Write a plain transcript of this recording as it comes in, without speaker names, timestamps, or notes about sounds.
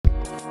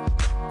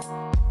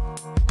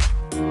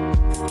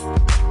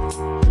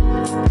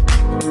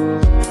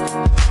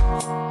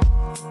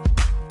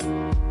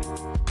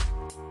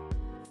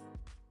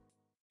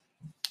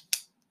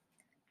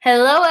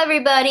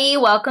everybody.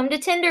 Welcome to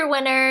Tinder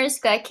Winners.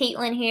 Got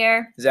Caitlin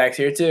here. Zach's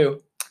here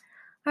too.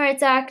 All right,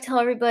 Zach, tell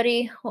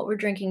everybody what we're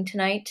drinking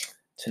tonight.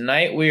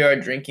 Tonight we are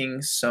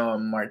drinking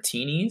some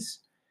martinis,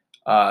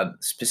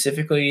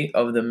 specifically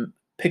of the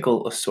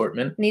pickle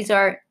assortment. These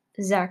are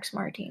Zach's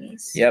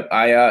martinis. Yep,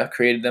 I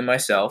created them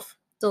myself.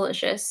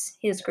 Delicious.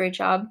 He does a great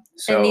job.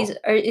 So,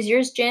 and is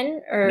yours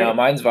gin or no,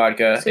 mine's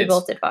vodka. So we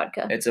both did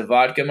vodka. It's a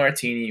vodka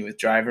martini with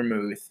dry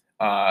vermouth,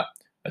 a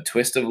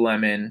twist of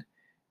lemon,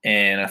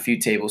 and a few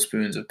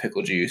tablespoons of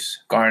pickle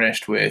juice,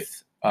 garnished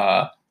with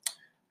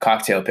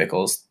cocktail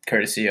pickles,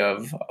 courtesy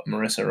of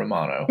Marissa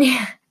Romano.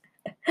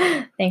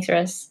 Thanks,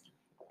 Russ.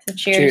 So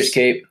cheers. Cheers,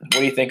 Kate. What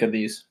do you think of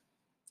these?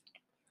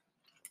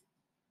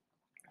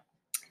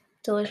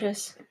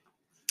 Delicious.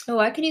 Oh,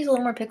 I could use a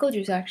little more pickle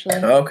juice, actually.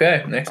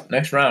 Okay,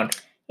 next round.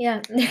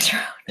 Yeah, next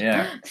round.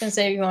 Yeah. I was going to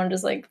say if you want to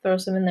just throw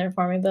some in there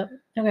for me, but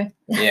okay.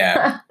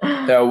 Yeah.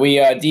 So we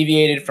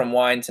deviated from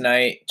wine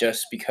tonight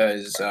just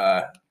because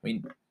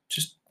we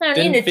just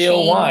didn't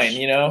feel wine,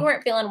 We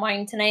weren't feeling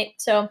wine tonight.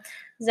 So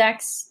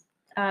Zach's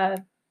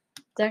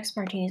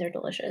martinis are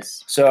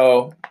delicious.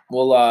 So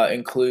we'll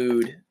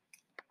include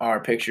our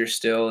picture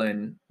still,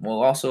 and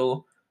we'll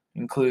also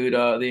include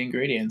the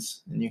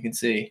ingredients, and you can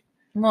see.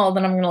 Well,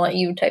 then I'm going to let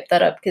you type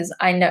that up because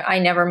I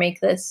never make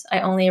this.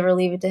 I only ever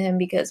leave it to him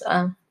because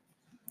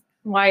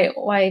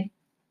why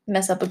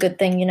mess up a good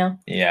thing,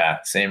 Yeah,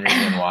 same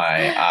reason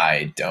why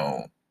I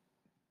don't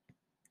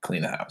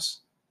clean the house.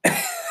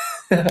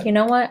 You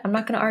know what? I'm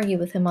not going to argue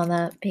with him on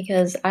that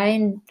because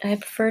I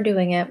prefer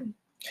doing it.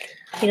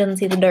 He doesn't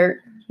see the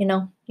dirt, You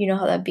know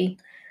how that be.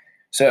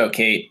 So,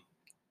 Kate,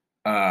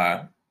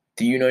 do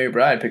you know your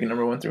bride? Pick a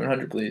number 1 through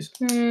 100, please.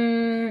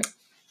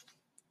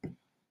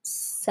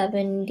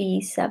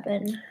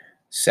 77.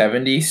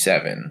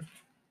 77.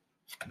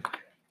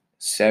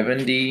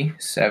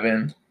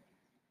 77.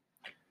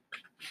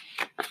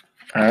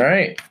 All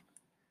right.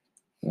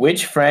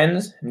 Which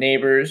friends,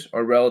 neighbors,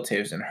 or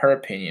relatives, in her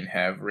opinion,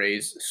 have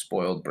raised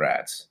spoiled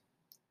brats?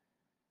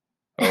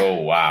 Oh,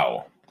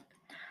 wow.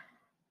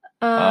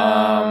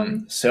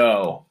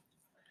 So,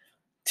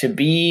 to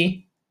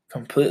be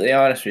completely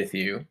honest with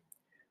you,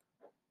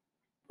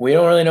 we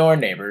don't really know our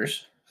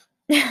neighbors.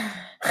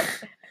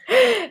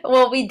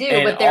 Well, we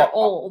do, but they're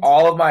old.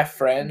 All of my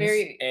friends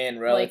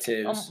and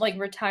relatives, like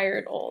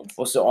retired old.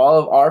 Well, so all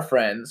of our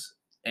friends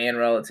and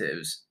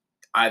relatives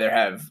either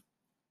have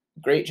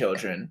great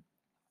children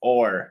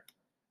or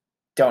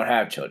don't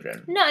have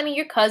children. No, I mean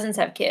your cousins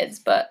have kids,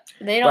 but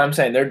they don't. But I'm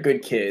saying they're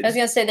good kids. I was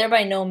gonna say they're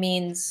by no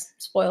means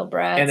spoiled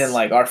brats. And then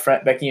our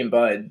friend Becky and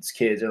Bud's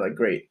kids are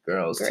great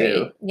girls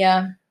too.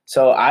 Yeah.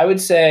 So I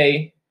would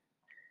say,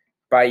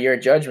 by your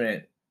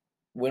judgment,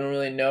 we don't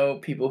really know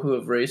people who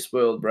have raised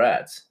spoiled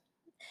brats.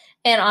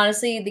 And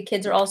honestly, the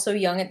kids are all so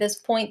young at this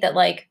point that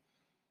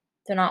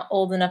they're not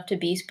old enough to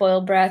be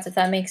spoiled brats, if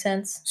that makes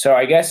sense. So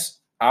I guess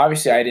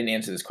obviously I didn't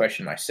answer this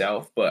question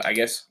myself, but I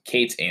guess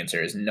Kate's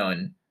answer is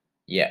none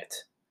yet.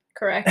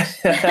 Correct.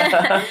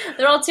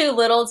 They're all too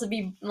little to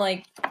be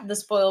the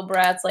spoiled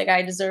brats.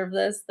 I deserve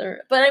this.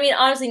 But I mean,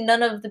 honestly,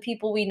 none of the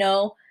people we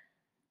know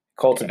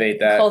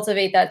cultivate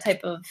that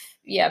type of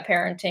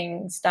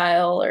parenting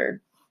style or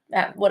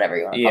whatever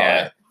you want to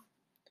call it.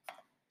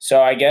 So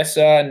I guess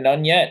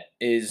none yet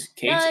is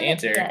Kate's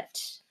answer.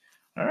 Yet.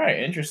 All right,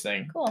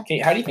 interesting. Cool.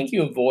 Kate, how do you think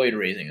you avoid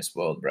raising a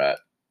spoiled brat?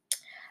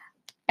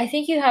 I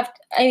think you have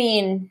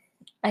to,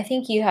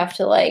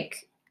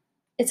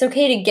 it's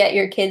okay to get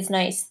your kids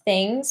nice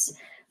things,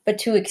 but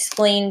to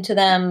explain to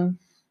them,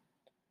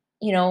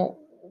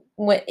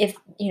 if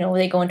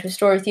they go into a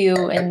store with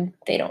you and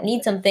they don't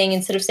need something,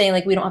 instead of saying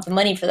we don't have the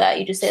money for that,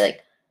 you just say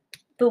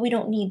but we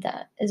don't need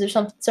that. Is there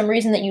some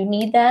reason that you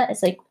need that?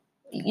 It's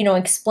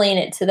explain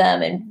it to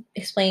them and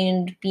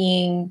explain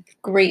being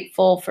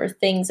grateful for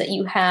things that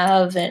you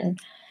have and,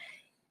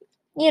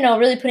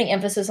 really putting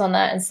emphasis on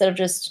that instead of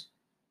just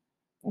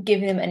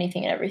giving them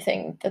anything and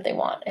everything that they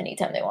want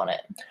anytime they want it.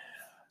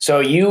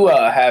 So you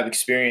have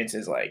experience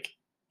as a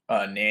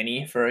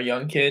nanny for a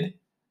young kid.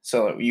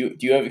 So do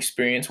you have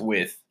experience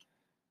with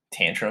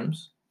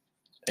tantrums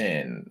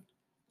and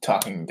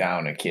talking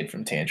down a kid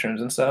from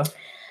tantrums and stuff?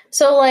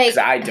 So 'Cause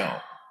I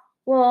don't.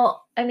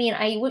 Well, I mean,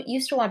 I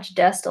used to watch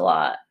Dest a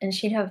lot, and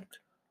she'd have.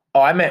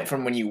 Oh, I meant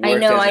from when you worked as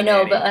a nanny. I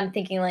know, but I'm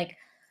thinking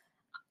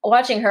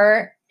watching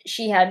her,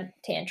 she had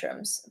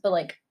tantrums,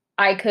 but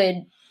I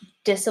could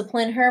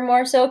discipline her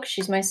more so because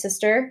she's my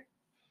sister.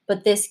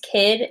 But this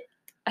kid,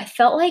 I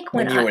felt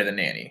when you were the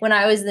nanny. When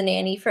I was the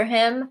nanny for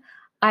him,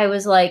 I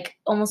was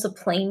almost a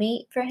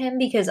playmate for him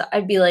because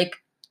I'd be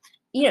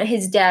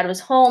his dad was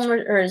home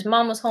or his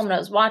mom was home and I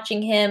was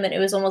watching him, and it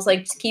was almost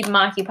just keep him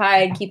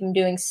occupied, keep him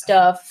doing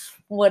stuff,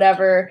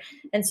 whatever.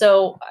 And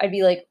so I'd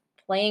be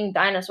playing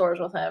dinosaurs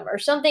with him or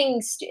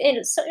something.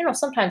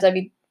 Sometimes I'd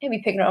be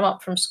picking him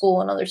up from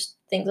school and other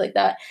things like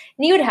that.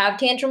 And he would have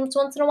tantrums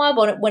once in a while,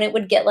 but when it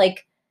would get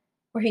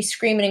where he's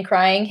screaming and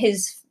crying,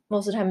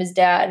 most of the time his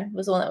dad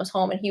was the one that was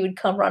home, and he would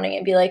come running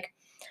and be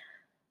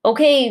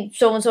okay,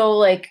 so and so,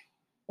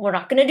 we're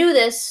not gonna do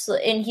this,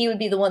 and he would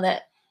be the one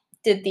that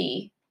did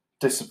the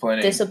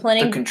disciplining,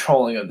 disciplining. the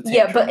controlling of the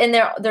tantrum. Yeah, but and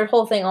their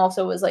whole thing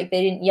also was like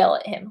they didn't yell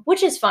at him,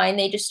 which is fine.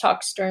 They just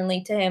talked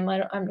sternly to him.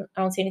 I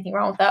don't see anything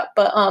wrong with that.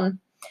 But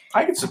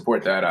I could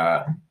support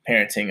that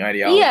parenting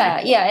ideology.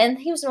 yeah, and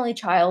he was an only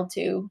child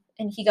too,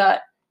 and he got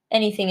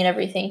anything and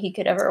everything he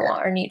could ever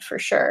want or need for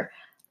sure.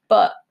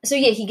 But so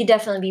yeah, he could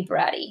definitely be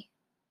bratty,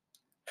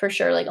 for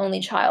sure, like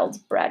only child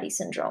bratty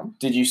syndrome.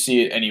 Did you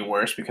see it any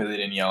worse because they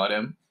didn't yell at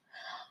him?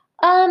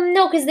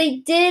 No, because they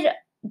did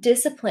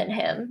discipline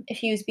him if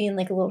he was being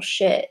like a little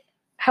shit.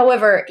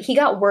 However, he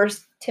got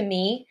worse to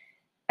me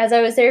as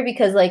I was there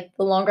because like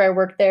the longer I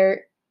worked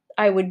there,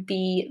 I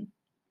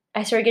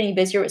started getting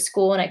busier with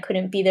school and I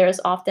couldn't be there as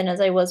often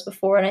as I was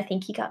before. And I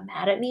think he got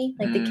mad at me,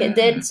 like the kid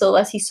did. So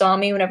unless he saw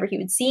me, whenever he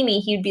would see me,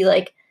 he'd be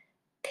like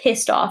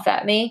pissed off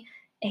at me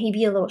and he'd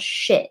be a little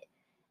shit.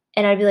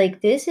 And I'd be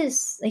like, this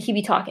is like he'd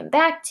be talking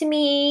back to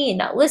me and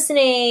not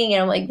listening.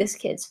 And I'm like, this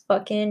kid's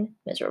fucking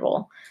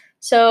miserable.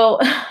 So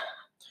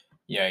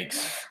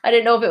Yikes. I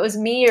didn't know if it was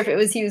me or if it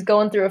was he was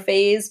going through a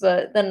phase,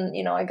 but then,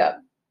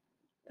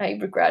 I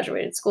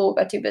graduated school,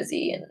 got too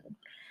busy and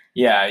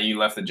yeah, you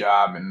left the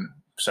job and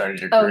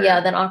started your career. Oh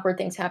yeah, then awkward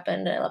things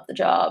happened and I left the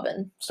job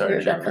and started we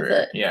were done career. with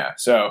it. Yeah.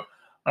 So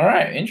all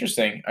right,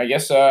 interesting. I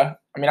guess I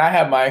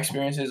have my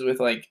experiences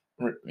with like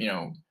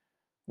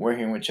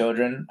working with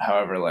children.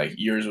 However, like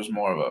yours was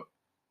more of a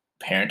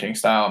parenting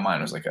style. Mine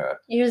was like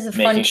Here's a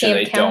making fun sure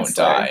they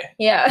counselor. don't die.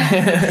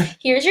 Yeah.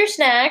 Here's your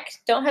snack.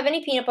 Don't have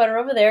any peanut butter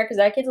over there because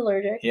that kid's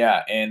allergic.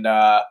 Yeah, and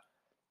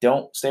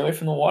don't stay away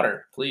from the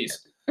water,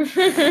 please.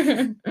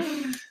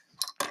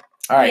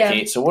 All right,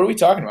 Kate. So what are we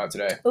talking about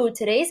today? Oh,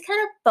 today's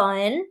kind of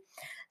fun.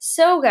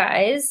 So,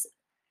 guys,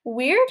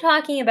 we're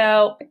talking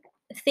about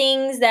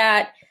things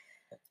that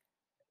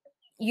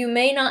you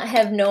may not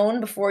have known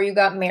before you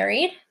got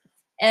married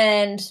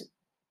and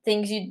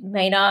things you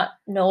may not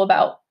know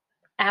about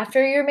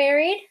after you're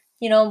married,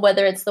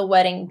 whether it's the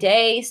wedding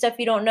day stuff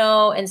you don't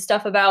know and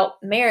stuff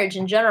about marriage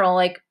in general,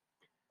 like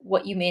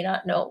what you may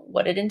not know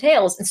what it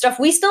entails and stuff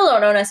we still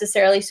don't know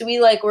necessarily. So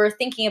we're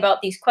thinking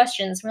about these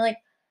questions. We're like,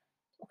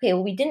 okay,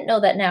 well, we didn't know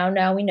that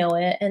now we know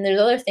it. And there's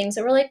other things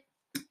that we're like,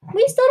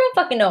 we still don't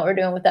fucking know what we're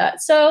doing with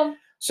that. So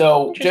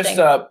just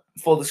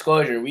full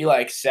disclosure, we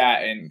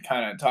sat and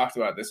kind of talked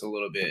about this a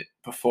little bit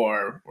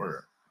before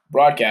we're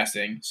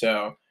broadcasting.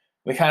 So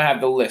we kind of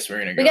have the list we're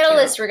going to go through. We got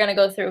a list we're going to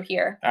go through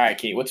here. All right,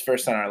 Kate, what's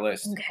first on our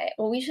list? Okay,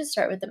 well, we should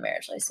start with the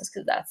marriage license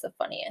because that's the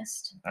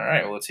funniest. All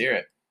right, well, let's hear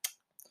it.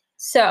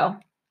 So,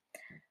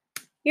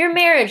 your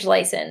marriage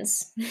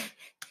license.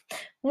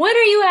 When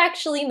are you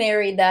actually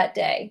married that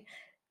day?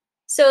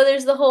 So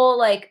there's the whole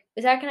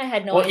Zach and I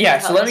had no idea. Yeah,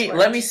 so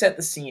let me set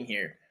the scene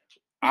here.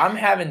 I'm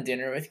having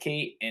dinner with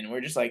Kate and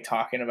we're just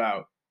talking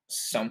about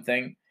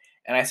something,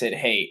 and I said,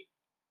 "Hey,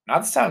 not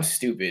to sound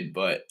stupid,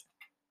 but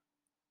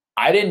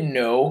I didn't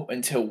know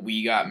until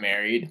we got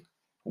married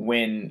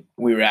when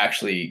we were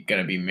actually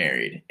gonna be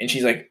married." And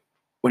she's like,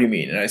 "What do you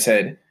mean?" And I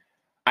said,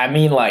 "I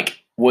mean,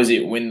 was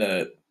it when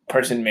the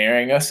person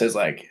marrying us says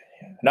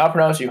now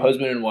pronounce you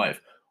husband and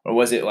wife, or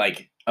was it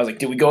I was like,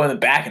 did we go in the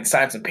back and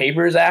sign some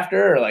papers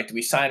after, or did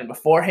we sign it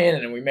beforehand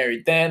and then we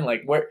married then?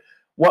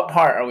 What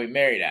part are we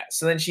married at?"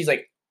 So then she's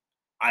like,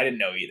 "I didn't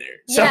know either."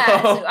 So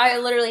I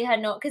literally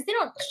had no, because they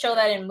don't show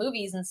that in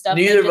movies and stuff.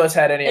 Neither of us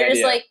had any idea.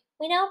 They're just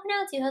we now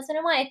pronounce you husband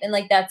and wife, and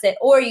that's it.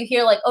 Or you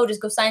hear oh,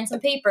 just go sign some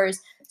papers.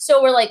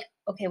 So we're like,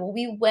 okay, well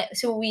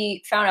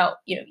we found out,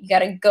 you got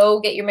to go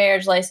get your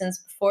marriage license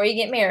before you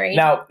get married.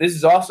 Now, this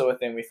is also a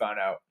thing we found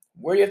out.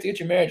 Where do you have to get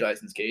your marriage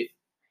license, Kate?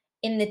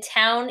 In the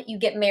town you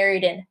get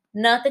married in,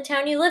 not the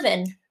town you live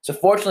in. So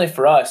fortunately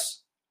for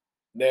us,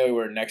 they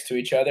were next to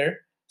each other,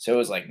 so it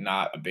was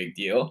not a big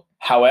deal.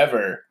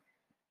 However,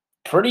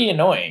 pretty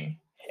annoying.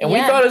 And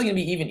we thought it was gonna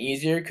be even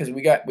easier because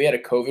we had a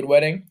COVID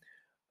wedding,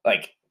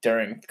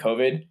 during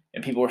COVID,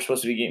 and people were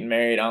supposed to be getting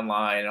married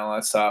online and all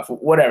that stuff.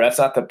 Whatever, that's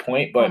not the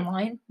point. But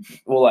online,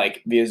 well,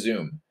 via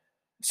Zoom.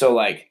 So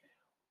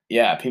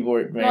yeah, people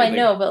were married. No, I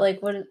know, but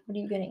what are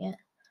you getting at?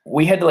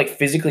 We had to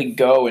physically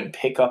go and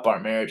pick up our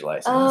marriage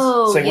license.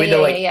 Oh, so we had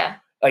to, yeah.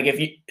 If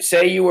you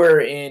say you were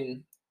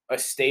in a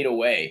state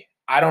away,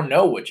 I don't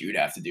know what you would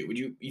have to do.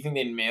 You think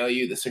they'd mail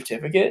you the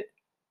certificate?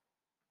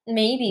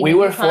 Maybe. We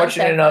were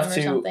fortunate enough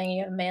to you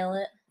gotta mail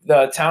it.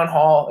 The town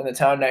hall in the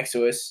town next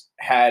to us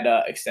had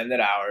extended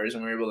hours,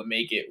 and we were able to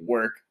make it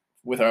work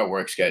with our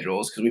work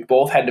schedules because we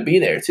both had to be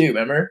there too.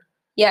 Remember?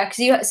 Yeah,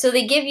 so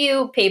they give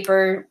you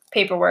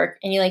paperwork,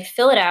 and you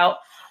fill it out.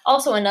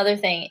 Also, another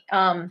thing.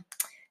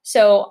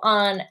 So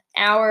on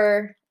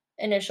our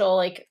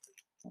initial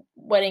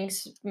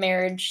weddings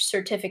marriage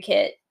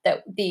certificate,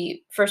 that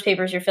the first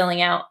papers you're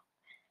filling out,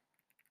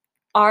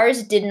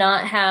 ours did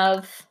not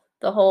have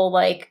the whole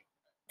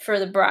for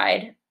the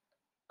bride,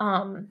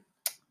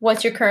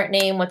 what's your current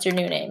name, what's your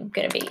new name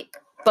gonna be?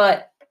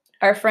 But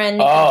our friend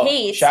Nick and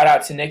Kate, shout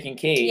out to Nick and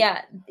Kate.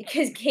 Yeah,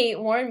 because Kate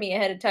warned me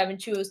ahead of time,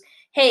 and she was,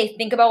 hey,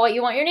 think about what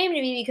you want your name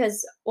to be,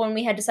 because when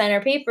we had to sign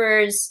our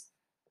papers,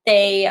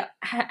 they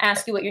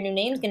ask you what your new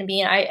name's going to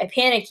be, and I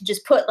panicked to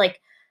just put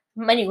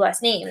my new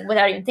last name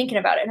without even thinking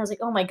about it. And I was like,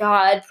 oh my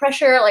God,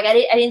 pressure. Like I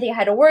didn't think I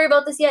had to worry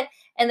about this yet.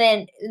 And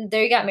then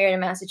there you got married in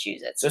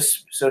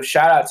Massachusetts. So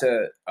shout out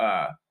to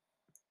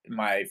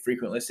my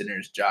frequent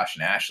listeners, Josh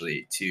and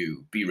Ashley,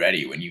 to be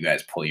ready when you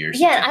guys pull your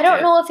certificate. Yeah, I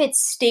don't know if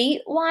it's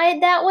statewide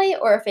that way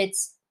or if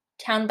it's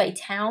town by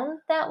town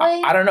that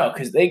way. I don't know,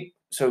 because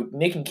so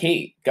Nick and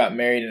Kate got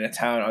married in a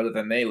town other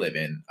than they live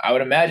in. I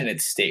would imagine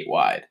it's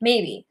statewide.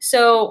 Maybe.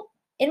 So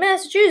in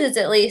Massachusetts,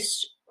 at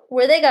least,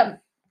 where they got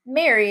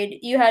married,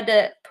 you had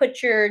to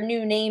put your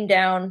new name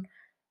down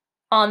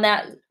on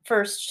that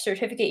first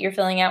certificate you're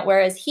filling out.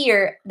 Whereas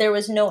here, there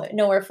was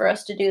nowhere for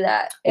us to do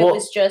that. It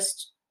was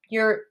just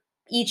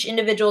each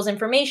individual's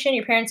information,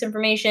 your parents'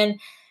 information,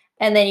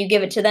 and then you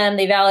give it to them,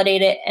 they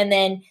validate it, and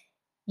then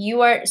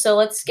you are. So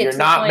let's get. You're to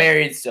not the point.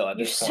 married still at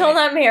this You're point. still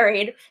not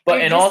married,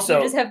 but you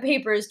just have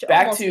papers to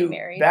almost be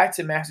married. Back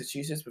to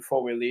Massachusetts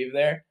before we leave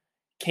there.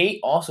 Kate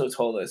also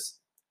told us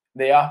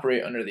they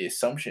operate under the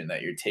assumption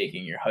that you're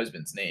taking your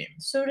husband's name.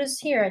 So does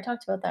here. I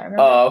talked about that.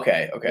 Remember? Oh,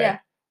 okay. Yeah.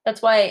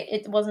 That's why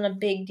it wasn't a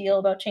big deal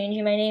about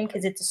changing my name,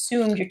 because it's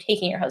assumed you're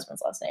taking your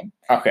husband's last name.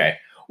 Okay.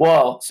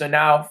 Well, so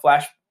now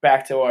flash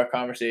back to our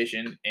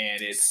conversation,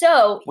 and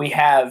we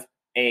have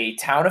a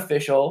town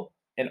official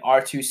and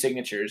our two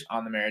signatures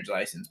on the marriage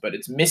license, but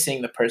it's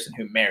missing the person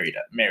who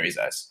marries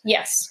us.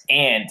 Yes.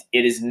 And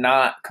it is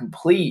not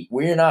complete.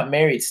 We're not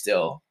married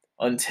still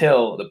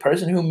until the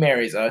person who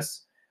marries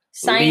us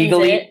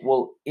legally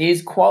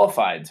is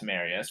qualified to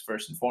marry us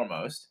first and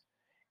foremost.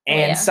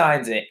 And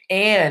signs it,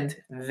 and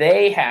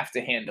they have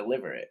to hand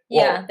deliver it.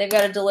 Yeah, they've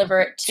got to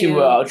deliver it to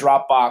a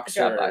Dropbox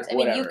or whatever. I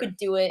mean, you could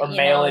do it, or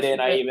mail it in.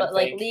 But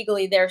like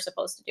legally, they're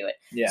supposed to do it.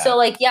 Yeah. So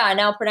like,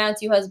 now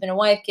pronounce you husband and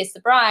wife, kiss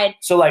the bride.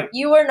 So like,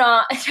 you are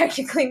not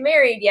technically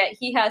married yet.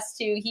 He,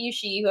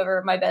 she,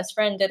 whoever my best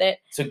friend did it.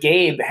 So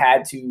Gabe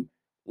had to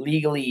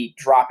legally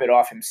drop it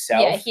off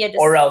himself. Yeah, he had to.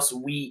 Or else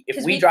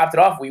if we dropped it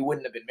off, we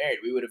wouldn't have been married.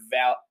 We would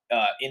have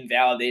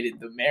invalidated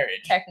the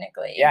marriage.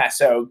 Technically. Yeah.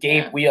 So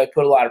Gabe, we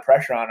put a lot of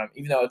pressure on him,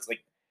 even though it's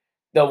like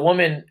the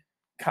woman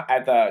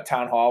at the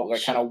town hall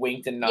kind of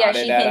winked and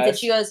nodded. Yeah, she hinted.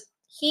 She goes,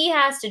 he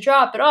has to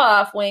drop it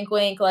off. Wink,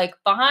 wink. Like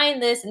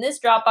behind this in this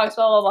Dropbox.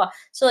 Blah blah blah.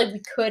 So like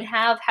we could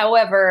have,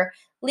 however.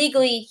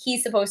 Legally,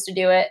 he's supposed to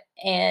do it,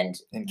 and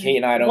Kate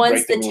and I don't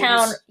break the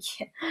rules.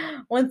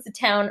 Once the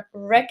town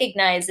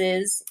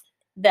recognizes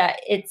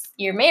that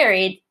you're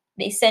married,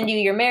 they send you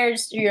your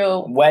marriage,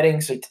 your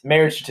marriage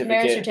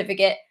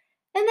certificate,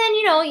 and then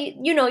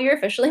you're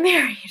officially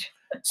married.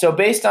 So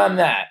based on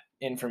that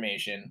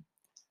information,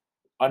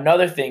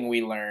 another thing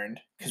we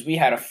learned, because we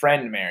had a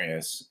friend marry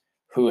us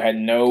who had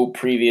no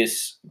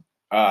previous,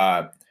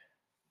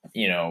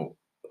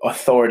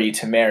 authority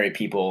to marry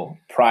people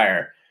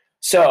prior.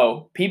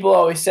 So people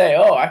always say,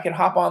 "Oh, I can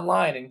hop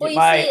online and get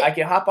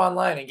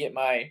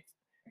my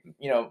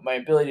my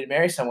ability to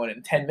marry someone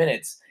in 10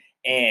 minutes."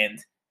 And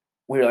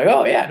we were like,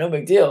 "Oh yeah, no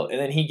big deal." And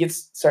then he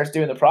starts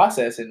doing the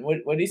process. And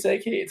what did he say,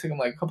 Kate? It took him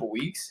like a couple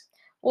weeks.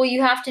 Well,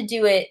 you have to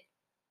do it.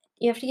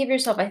 You have to give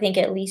yourself, I think,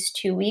 at least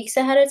 2 weeks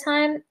ahead of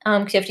time,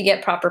 because you have to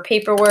get proper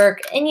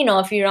paperwork. And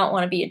if you don't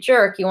want to be a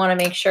jerk, you want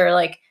to make sure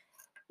like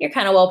you're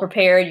kind of well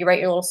prepared. You write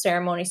your little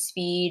ceremony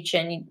speech,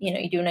 and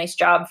you do a nice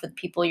job for the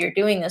people you're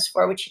doing this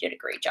for, which you did a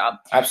great job.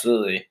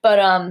 Absolutely. But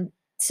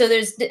so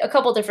there's a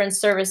couple different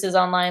services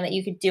online that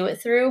you could do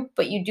it through,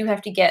 but you do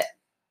have to get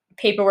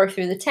paperwork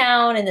through the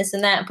town and this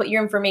and that, and put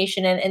your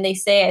information in. And they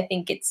say, I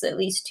think it's at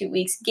least 2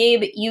 weeks.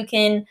 Gabe, you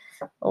can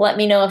let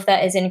me know if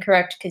that is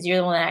incorrect, because you're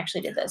the one that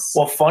actually did this.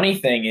 Well, funny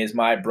thing is,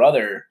 my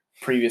brother,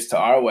 previous to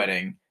our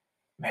wedding,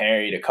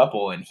 married a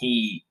couple, and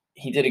he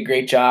did a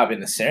great job in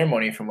the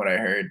ceremony from what I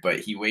heard, but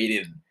he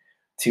waited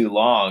too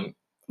long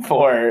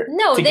to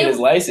get his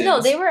license. No,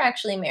 they were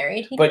actually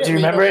married. But do you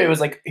remember it was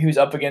like he was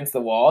up against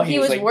the wall? He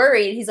was like,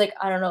 worried. He's like,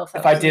 I don't know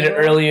if I did it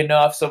early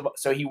enough.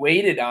 So he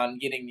waited on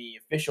getting the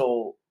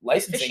official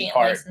licensing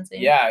part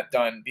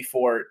done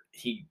before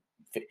he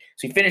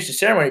finished the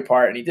ceremony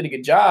part, and he did a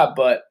good job,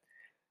 but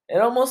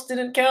it almost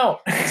didn't count.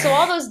 So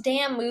all those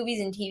damn movies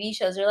and TV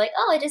shows are like,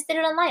 oh, I just did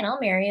it online, I'll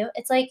marry you.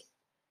 It's like,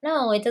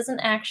 no, it doesn't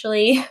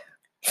actually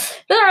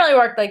doesn't really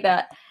work like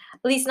that.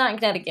 At least not in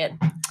Connecticut.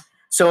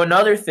 So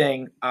another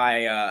thing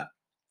I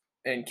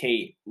and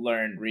Kate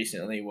learned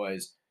recently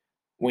was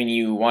when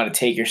you want to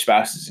take your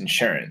spouse's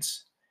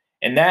insurance.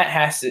 And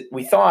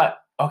we thought,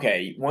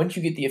 okay, once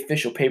you get the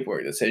official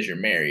paperwork that says you're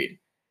married,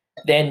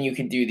 then you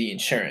can do the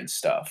insurance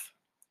stuff.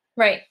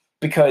 Right.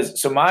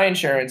 So my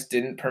insurance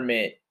didn't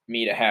permit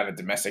me to have a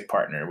domestic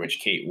partner, which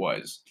Kate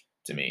was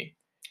to me.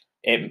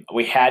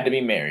 We had to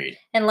be married.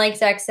 And like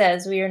Zach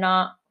says, we are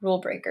not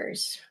rule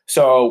breakers.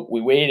 So we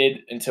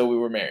waited until we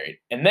were married.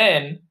 And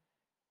then,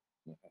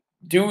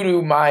 due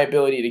to my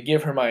ability to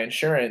give her my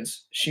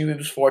insurance, she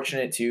was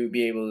fortunate to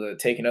be able to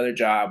take another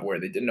job where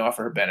they didn't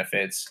offer her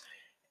benefits.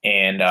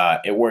 And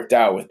it worked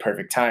out with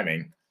perfect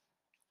timing.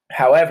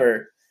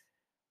 However,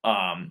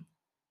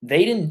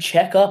 they didn't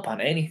check up on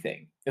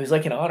anything. It was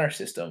like an honor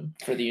system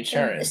for the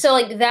insurance. So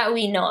like that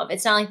we know of.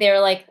 It's not like they were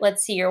like,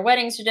 let's see your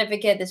wedding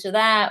certificate, this or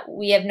that.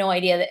 We have no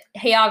idea that,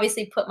 hey,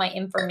 obviously put my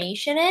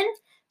information in.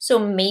 So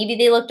maybe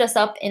they looked us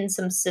up in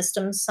some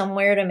systems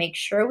somewhere to make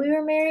sure we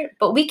were married,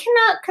 but we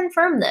cannot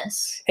confirm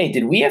this. Hey,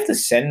 did we have to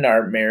send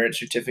our marriage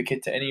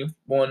certificate to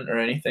anyone or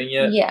anything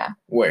yet? Yeah.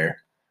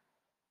 Where?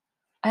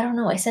 I don't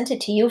know. I sent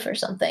it to you for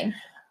something.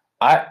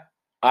 I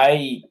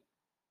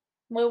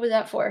What was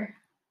that for?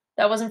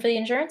 That wasn't for the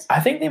insurance?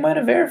 I think they might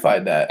have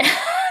verified that.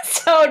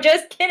 So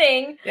just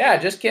kidding. Yeah,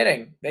 just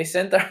kidding.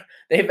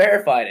 They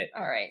verified it.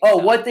 All right. Oh,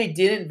 so- what they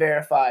didn't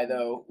verify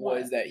though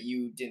was What? that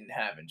you didn't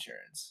have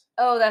insurance.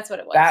 Oh, that's what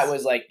it was. That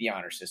was like the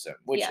honor system,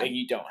 which Yeah.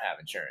 you don't have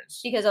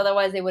insurance. Because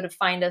otherwise they would have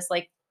fined us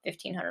like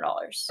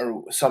 $1,500.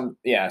 Or some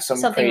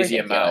Something crazy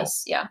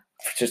ridiculous. amount Yeah.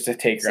 just to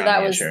take So around that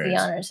the was insurance.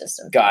 the honor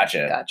system.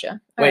 Gotcha.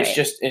 Gotcha. All Which right.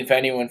 just if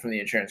anyone from the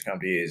insurance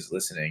company is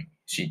listening,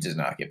 she does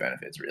not get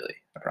benefits, really.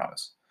 I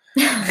promise.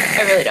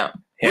 I really don't.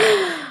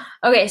 Yeah.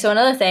 Okay, so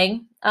another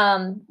thing,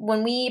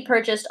 when we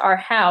purchased our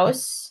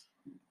house,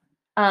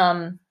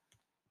 my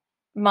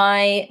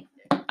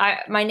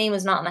name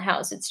was not in the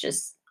house. It's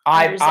just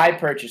under I Zach.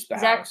 purchased the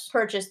Zach house.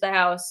 purchased the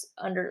house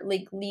under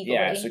legally.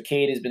 Yeah, so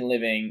Kate has been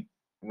living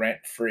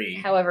rent free.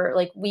 However,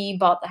 like we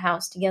bought the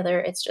house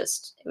together. It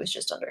was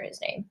just under his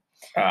name.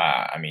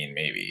 I mean,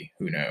 maybe.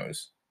 Who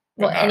knows?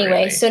 Well,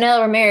 anyway, so now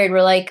that we're married,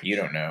 we're like, you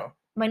don't know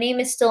my name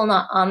is still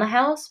not on the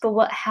house, but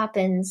what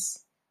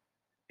happens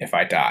if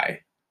I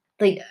die?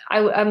 Like,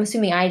 I'm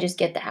assuming I just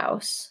get the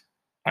house.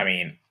 I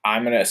mean,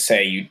 I'm gonna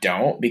say you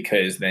don't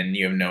because then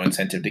you have no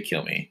incentive to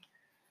kill me.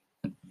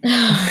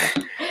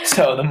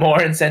 So the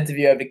more incentive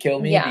you have to kill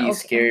me, the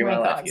scarier my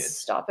life gets.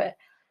 Stop it.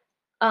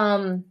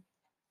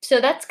 So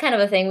that's kind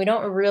of a thing. We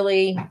don't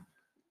really.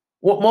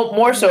 Well,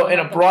 more so in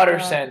a broader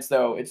sense,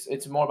 though.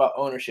 It's more about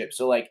ownership.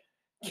 So like,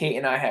 Kate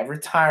and I have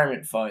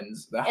retirement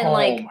funds, the home,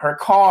 like, her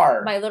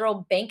car, my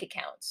little bank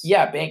accounts.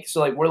 Yeah, bank. So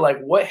like, we're like,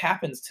 what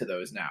happens to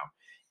those now?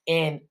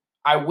 And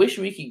I wish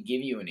we could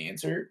give you an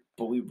answer,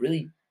 but we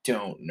really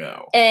don't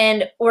know.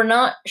 And we're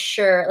not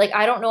sure. Like,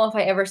 I don't know if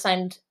I ever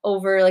signed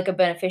over like a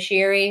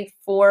beneficiary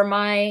for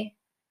my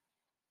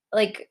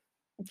like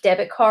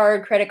debit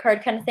card, credit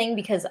card kind of thing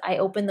because I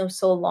opened those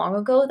so long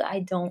ago that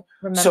I don't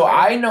remember. So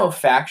I know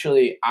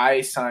factually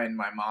I signed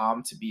my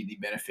mom to be the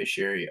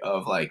beneficiary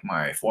of like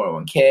my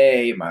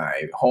 401k,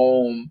 my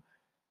home.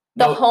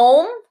 The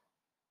home?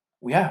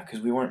 Yeah,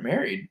 because we weren't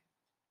married.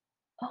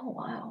 Oh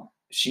wow.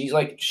 She's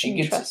like she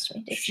gets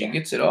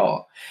it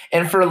all.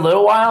 And for a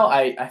little while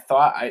I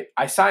thought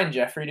I signed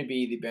Jeffrey to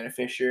be the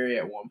beneficiary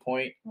at one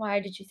point.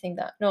 Why did you think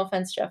that? No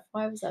offense, Jeff.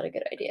 Why was that a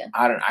good idea?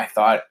 I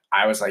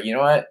was like, you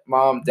know what,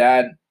 Mom,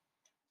 Dad,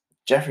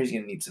 Jeffrey's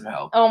gonna need some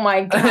help. Oh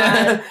my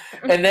god.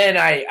 And then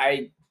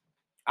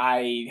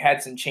I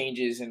had some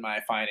changes in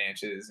my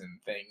finances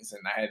and things,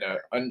 and I had a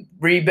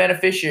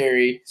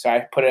re-beneficiary, so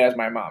I put it as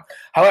my mom.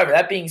 However,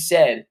 that being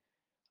said,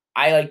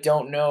 I like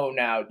don't know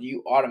now. Do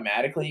you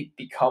automatically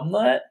become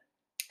that?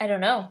 I don't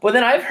know. But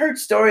then I've heard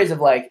stories of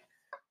like,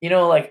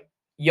 like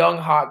young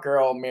hot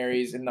girl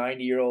marries a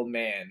 90-year-old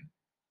man,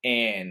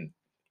 and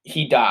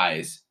he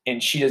dies,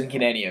 and she doesn't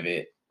get any of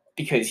it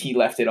because he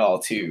left it all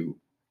to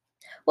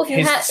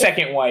his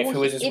second wife, who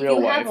was his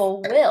real wife. If you have a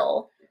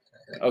will.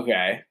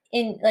 Okay.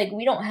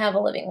 We don't have a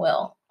living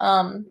will.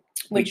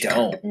 Which we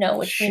don't. No,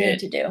 which we need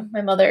to do.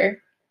 My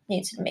mother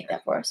needs to make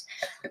that for us.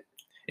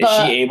 Is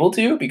she able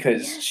to?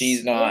 Because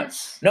she's not.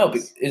 Yes. No, but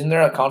isn't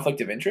there a conflict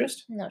of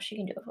interest? No, she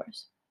can do it for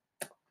us.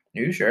 Are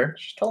you sure?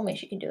 She told me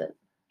she can do it.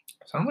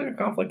 Sounds like a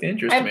conflict of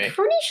interest to me. I'm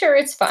pretty sure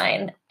it's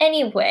fine.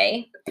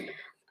 Anyway,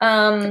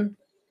 I don't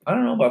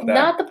know about that.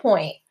 Not the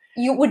point.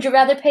 Would you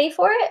rather pay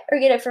for it or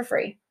get it for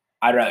free?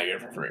 I'd rather get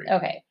it for free.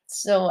 Okay,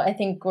 so I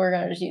think we're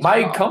gonna just use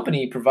my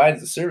company provides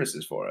the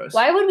services for us.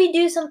 Why would we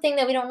do something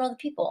that we don't know the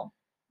people?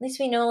 At least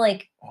we know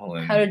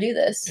how to do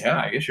this.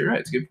 Yeah, I guess you're right.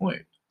 It's a good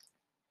point.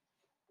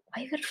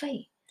 Why you gotta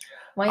fight?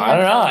 I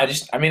don't know. I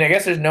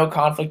guess there's no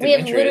conflict of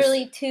interest. We have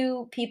literally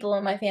 2 people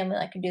in my family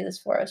that can do this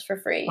for us for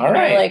free. All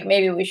right.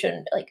 Maybe we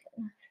shouldn't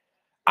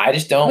I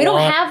just don't. We don't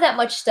have that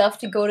much stuff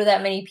to go to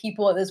that many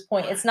people at this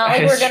point. It's not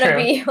like we're gonna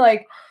be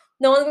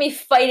no one's gonna be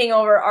fighting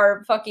over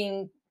our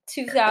fucking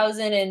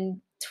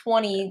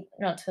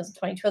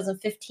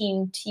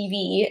 2015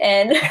 TV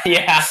and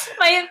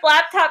my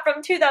laptop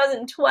from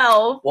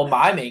 2012. Well,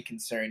 my main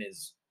concern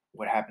is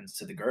what happens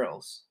to the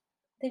girls.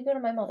 They go to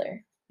my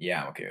mother.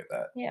 Yeah, I'm okay with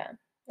that. Yeah.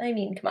 I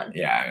mean, come on.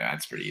 Yeah,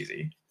 that's pretty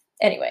easy.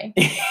 Anyway.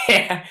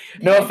 Yeah.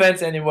 No offense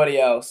to anybody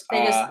else.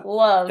 They just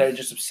love. They're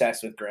just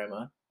obsessed with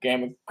Grandma.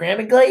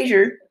 Grammy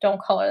Glazier.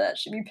 Don't call her that.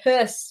 She'd be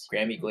pissed.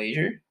 Grammy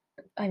Glazier?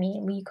 I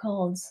mean, we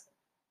called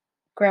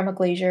Grandma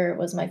Glazier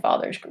was my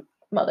father's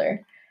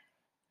mother.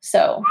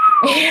 So,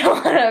 you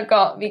don't want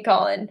to be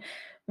calling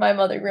my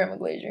mother Grandma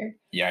Glazier.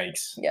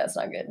 Yikes. Yeah, it's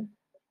not good.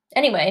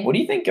 Anyway. What do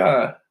you think,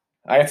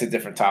 that's a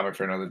different topic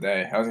for another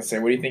day. I was going to say,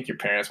 what do you think your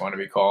parents want to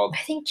be called?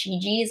 I think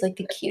Gigi is the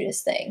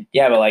cutest thing.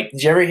 Yeah, but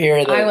did you ever hear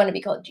I want to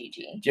be called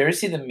Gigi. Did you ever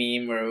see the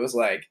meme where it was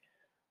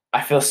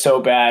I feel so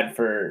bad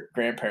for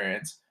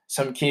grandparents.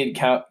 Some kid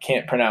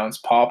can't pronounce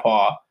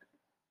pawpaw,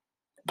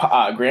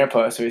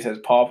 grandpa, so he says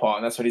Paw,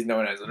 and that's what he's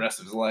known as the rest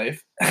of his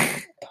life.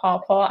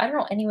 Pawpaw. I don't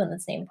know anyone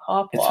that's named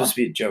Pawpaw. It's supposed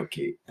to be a joke,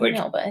 Kate. Like,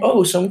 no, but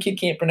oh, some kid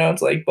can't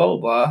pronounce like blah blah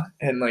blah,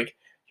 and like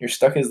you're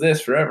stuck as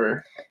this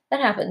forever. That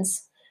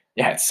happens.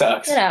 Yeah, it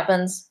sucks. It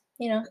happens.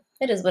 You know,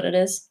 it is what it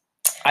is.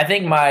 I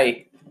think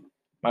my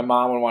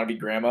mom would want to be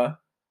grandma,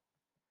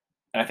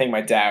 and I think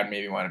my dad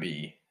maybe want to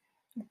be.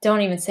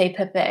 Don't even say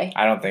Pepe.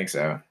 I don't think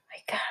so.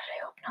 My God,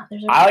 I hope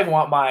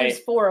not. There's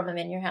 4 of them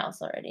in your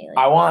house already. Like,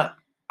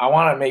 I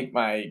want to make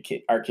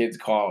our kids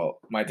call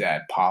my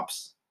dad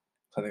Pops.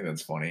 I think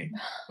that's funny.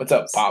 What's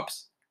up,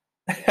 Pops?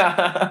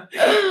 Or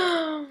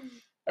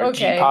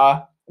okay.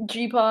 G-Pa.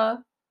 G-Pa.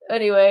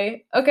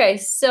 Anyway, okay,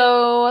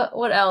 so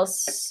what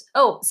else?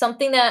 Oh,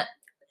 something that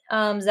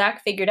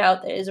Zach figured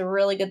out that is a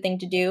really good thing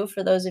to do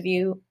for those of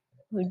you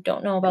who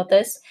don't know about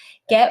this.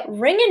 Get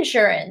ring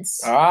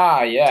insurance.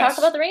 Ah, yes. Talk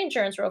about the ring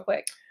insurance real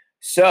quick.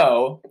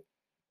 So,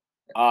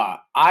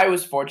 I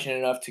was fortunate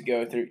enough to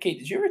go through. Kate,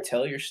 did you ever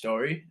tell your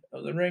story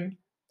of the ring?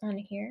 On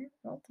here?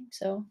 I don't think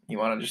so. You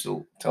want to just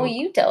tell? Oh,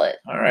 you tell it.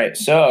 All right.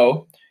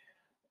 So,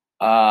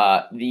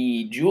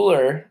 the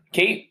jeweler,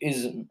 Kate,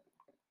 is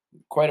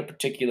quite a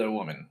particular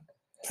woman.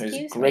 Has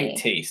great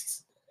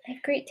tastes. I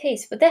have great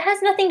taste, but that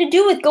has nothing to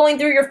do with going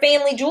through your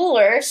family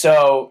jeweler.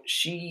 So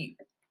she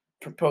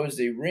proposed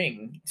a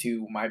ring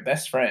to my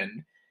best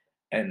friend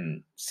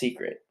in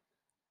secret.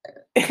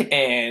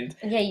 And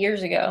yeah,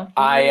 years ago.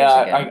 I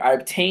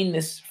obtained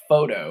this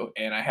photo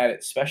and I had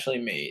it specially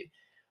made.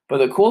 But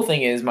the cool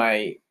thing is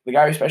the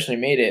guy who specially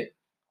made it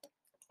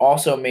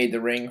also made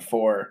the ring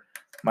for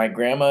my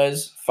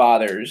grandma's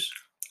father's,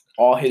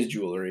 all his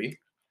jewelry.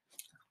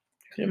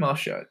 Keep your mouth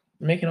shut.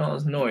 You're making all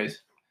this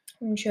noise.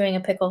 I'm chewing a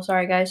pickle.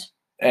 Sorry, guys.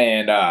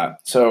 And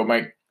so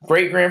my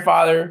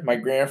great-grandfather, my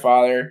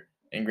grandfather,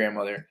 and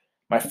grandmother,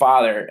 my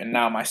father, and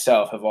now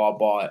myself have all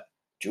bought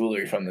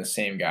jewelry from the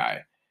same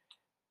guy.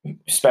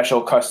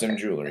 Special custom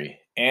jewelry.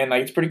 And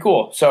like it's pretty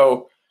cool.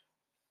 So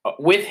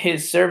with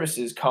his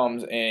services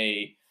comes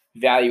a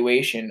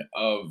valuation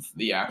of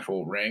the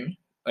actual ring.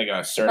 Like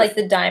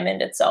the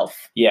diamond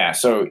itself. Yeah,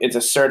 so it's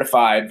a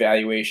certified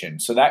valuation.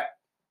 So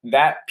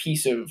that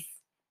piece of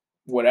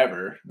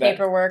whatever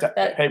paperwork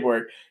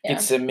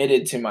gets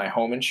submitted to my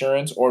home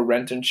insurance or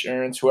rent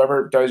insurance,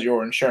 whoever does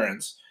your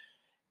insurance,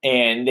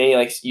 and they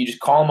you just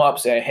call them up,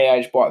 say, hey,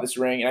 I just bought this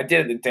ring, and I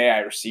did it the day I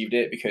received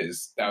it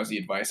because that was the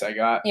advice I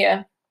got.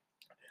 Yeah.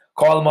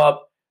 Call them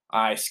up,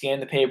 I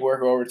scanned the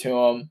paperwork over to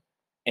them,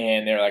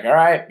 and they're like, all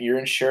right, you're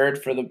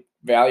insured for the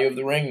value of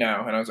the ring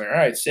now. And I was like, all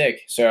right,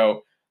 sick.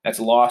 So that's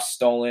lost,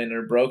 stolen,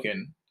 or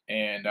broken.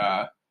 And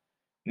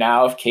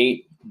now if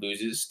Kate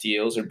loses,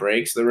 steals, or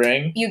breaks the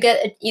ring, you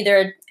get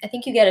I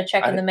think you get a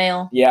check in the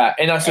mail. Yeah.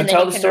 And so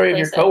tell the story of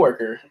your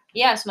coworker.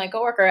 Yeah, so my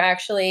coworker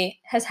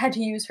actually has had to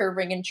use her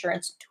ring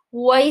insurance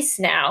twice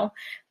now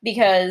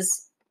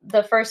because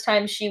the first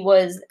time she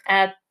was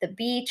at the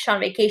beach on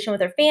vacation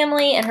with her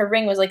family and her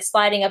ring was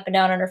sliding up and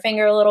down on her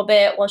finger a little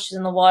bit while she's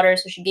in the water.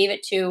 So she gave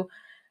it to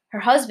her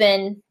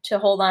husband to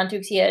hold on to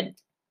because he had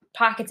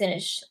pockets in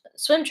his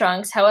swim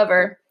trunks.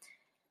 However,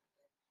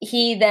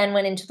 he then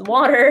went into the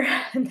water,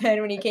 and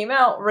then when he came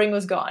out, ring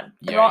was gone.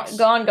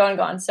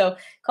 Gone. So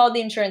called the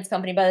insurance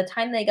company. By the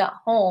time they got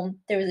home,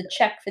 there was a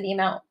check for the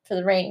amount for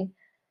the ring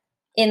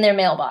in their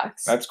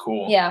mailbox. That's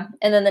cool. Yeah.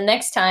 And then the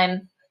next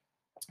time,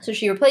 so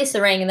she replaced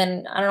the ring, and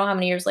then I don't know how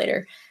many years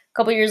later, a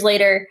couple years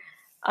later,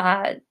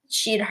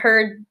 she had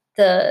heard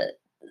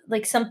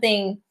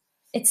something.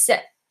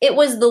 It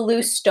was the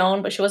loose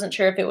stone, but she wasn't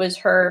sure if it was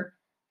her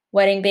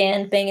wedding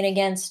band banging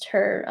against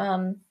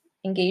her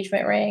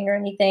engagement ring or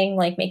anything,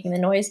 making the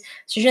noise.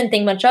 So she didn't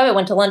think much of it,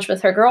 went to lunch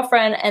with her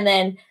girlfriend, and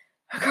then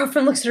her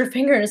girlfriend looks at her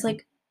finger and is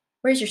like,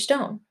 where's your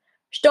stone?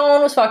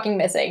 Stone was fucking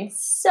missing.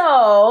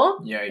 So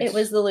Yikes. It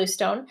was the loose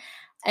stone.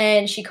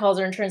 And she calls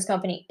her insurance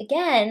company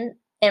again.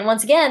 And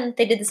once again,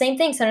 they did the same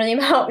thing, sent her the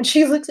amount. And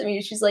she looks at me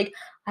and she's like,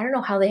 I don't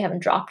know how they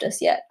haven't dropped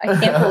us yet. I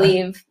can't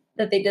believe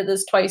that they did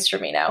this twice for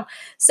me now.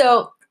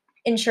 So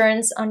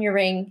insurance on your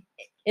ring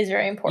is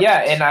very important. Yeah,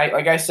 and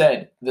like I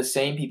said, the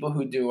same people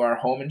who do our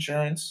home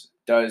insurance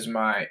does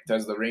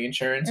the ring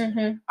insurance.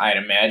 Mm-hmm. I'd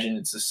imagine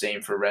it's the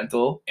same for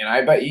rental, and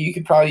I bet you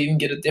could probably even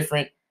get a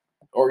different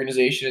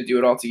organization to do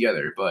it all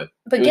together. But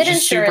it get was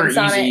just insurance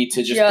super easy on it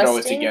to just throw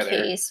it together.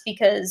 In case,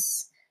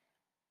 because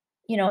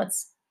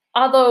it's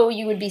although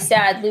you would be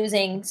sad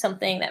losing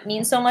something that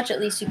means so much, at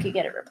least you could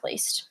get it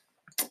replaced.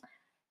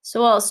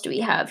 So what else do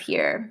we have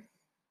here?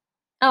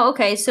 Oh,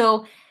 okay.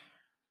 So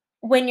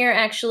when you're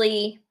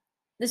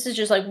this is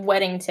just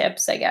wedding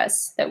tips, I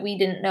guess, that we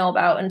didn't know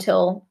about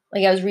until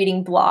I was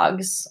reading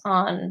blogs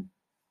on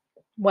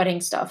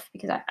wedding stuff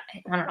because I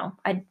don't know.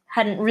 I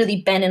hadn't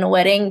really been in a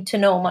wedding to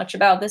know much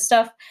about this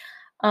stuff.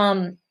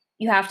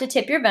 You have to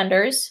tip your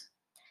vendors,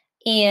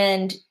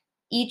 and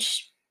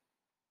each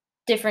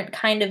different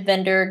kind of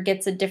vendor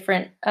gets a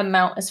different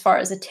amount as far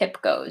as a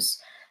tip goes.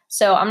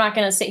 So I'm not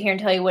going to sit here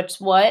and tell you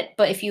what's what,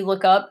 but if you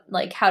look up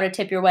how to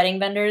tip your wedding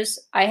vendors,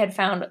 I had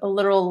found a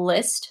literal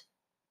list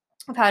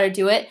of how to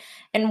do it.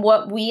 And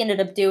what we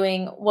ended up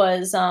doing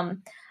was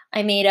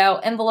I made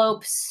out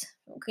envelopes,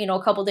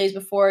 a couple days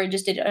before, I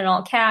just did it in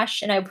all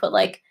cash, and I put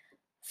like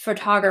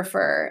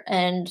photographer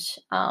and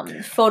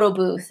photo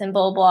booth and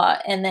blah blah,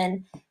 and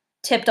then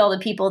tipped all the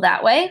people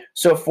that way.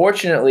 So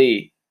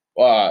fortunately,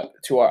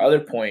 to our other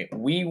point,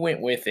 we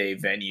went with a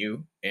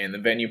venue, and the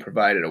venue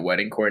provided a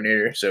wedding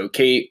coordinator. So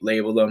Kate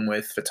labeled them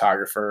with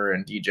photographer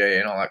and DJ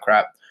and all that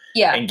crap.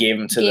 Yeah, and gave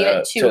them to gave the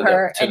it to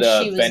her, to and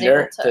the she was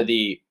vendor, able to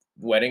the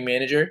wedding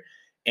manager,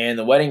 and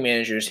the wedding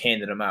managers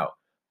handed them out.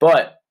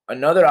 But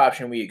another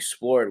option we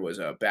explored was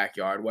a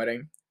backyard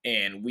wedding,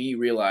 and we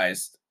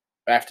realized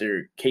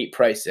after Kate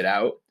priced it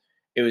out,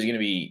 it was going to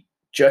be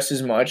just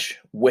as much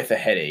with a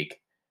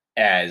headache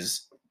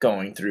as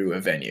going through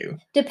a venue.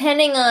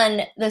 depending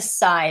on the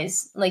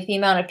size, like the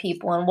amount of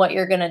people and what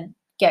you're gonna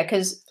get.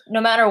 Because no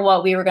matter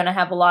what, we were gonna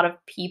have a lot of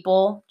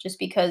people, just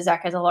because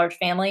Zach has a large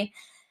family,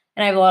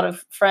 and I have a lot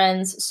of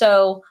friends.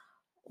 So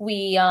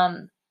we,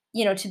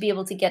 to be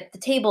able to get the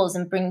tables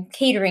and bring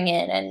catering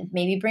in, and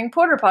maybe bring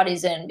porta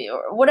potties in,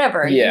 or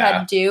whatever you had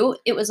to do,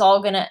 it was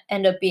all gonna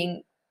end up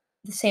being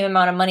the same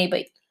amount of money.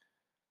 But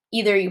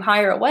either you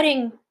hire a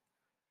wedding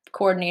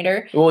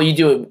coordinator. Well, you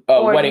do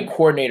a wedding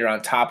coordinator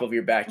on top of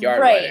your backyard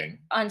wedding.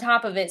 On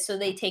top of it, so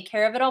they take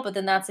care of it all, but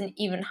then that's an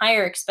even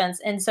higher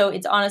expense. And so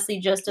it's honestly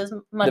just as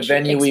much. The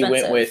venue expensive.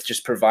 We went with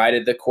just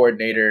provided the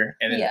coordinator,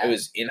 and then it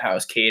was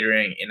in-house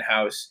catering,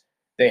 in-house.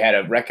 They had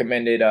a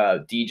recommended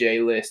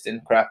DJ list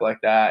and crap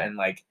like that, and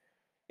like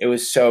it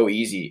was so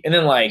easy. And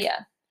then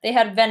they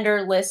had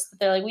vendor lists.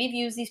 They're like, we've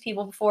used these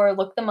people before.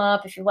 Look them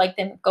up. If you like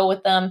them, go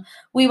with them.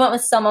 We went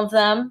with some of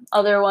them.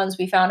 Other ones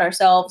we found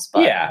ourselves.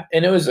 But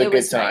and it was a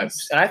good time.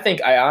 Nice. And I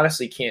think I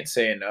honestly can't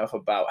say enough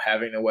about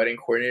having a wedding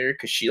coordinator,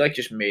 because she like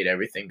just made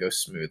everything go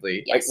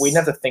smoothly. Yes. Like we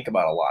didn't have to think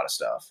about a lot of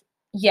stuff.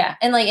 Yeah,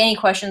 and like any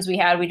questions we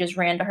had, we just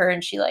ran to her,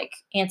 and she like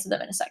answered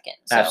them in a second.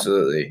 So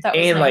absolutely.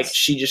 And nice. Like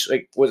she just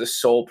like was a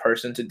sole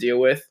person to deal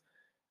with,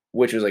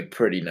 which was like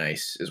pretty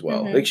nice as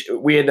well. Mm-hmm.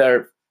 Like we had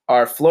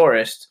our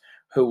florist,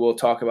 who we'll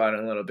talk about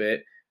in a little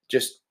bit,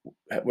 just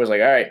was like,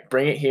 all right,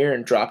 bring it here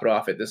and drop it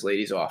off at this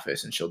lady's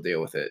office, and she'll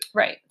deal with it.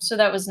 Right. So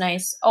that was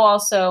nice. Oh,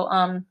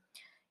 also,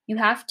 you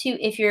have to,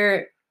 if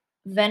your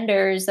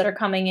vendors that are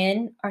coming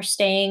in are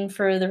staying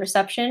for the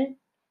reception,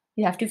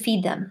 you have to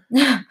feed them.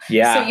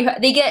 Yeah. So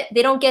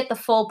they don't get the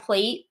full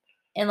plate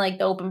and like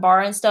the open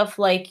bar and stuff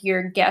like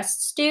your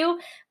guests do,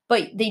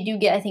 but they do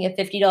get, I think,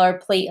 a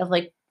 $50 plate of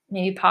like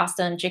maybe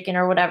pasta and chicken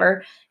or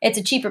whatever. It's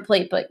a cheaper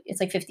plate, but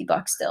it's like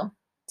 $50 still.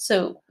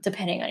 So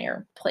depending on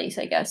your place,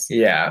 I guess.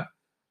 Yeah.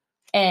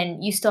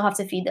 And you still have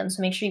to feed them.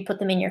 So make sure you put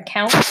them in your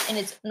count. And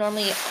it's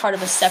normally part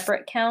of a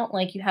separate count.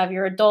 Like you have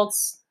your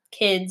adults,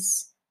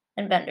 kids,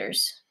 and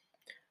vendors.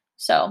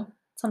 So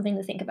something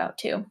to think about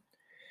too.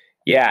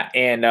 Yeah.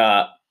 And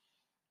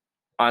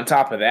on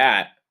top of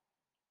that,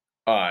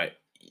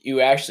 you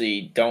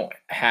actually don't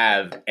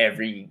have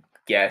every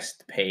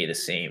guest pay the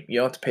same. You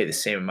don't have to pay the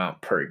same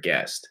amount per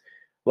guest.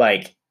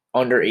 Like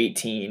under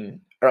 18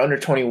 or under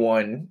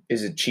 21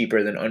 is it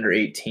cheaper than under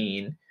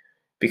 18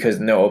 because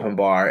no open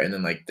bar, and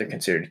then like they're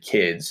considered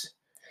kids.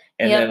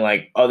 And then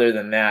like other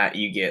than that,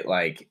 you get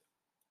like,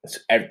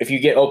 if you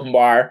get open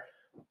bar,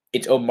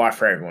 it's open bar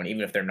for everyone,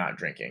 even if they're not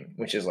drinking,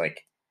 which is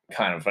like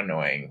kind of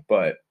annoying,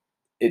 but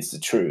it's the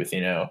truth,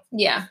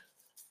 Yeah.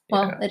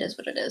 Well, it is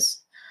what it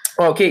is.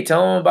 Well, Kate,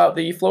 tell them about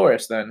the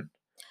florist then.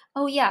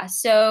 Oh, yeah.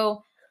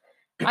 So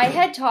I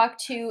had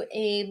talked to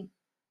a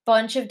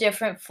bunch of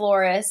different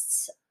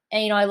florists,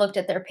 and, I looked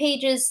at their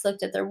pages,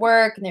 looked at their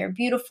work, and they were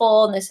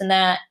beautiful and this and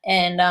that.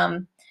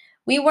 And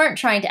we weren't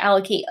trying to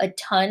allocate a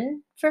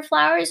ton for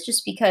flowers,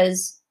 just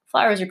because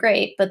flowers are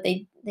great, but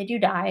they do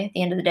die at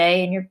the end of the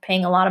day, and you're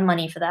paying a lot of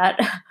money for that.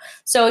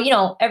 So,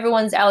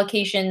 everyone's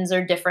allocations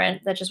are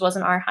different. That just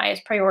wasn't our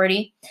highest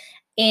priority.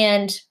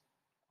 And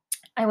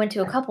I went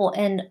to a couple,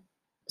 and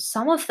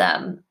some of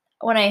them,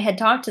 when I had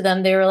talked to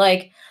them, they were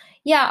like,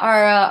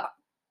 yeah,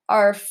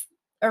 our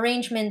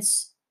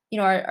arrangements,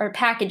 our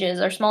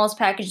packages, our smallest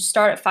packages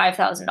start at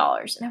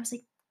 $5,000. And I was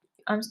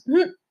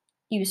like,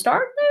 you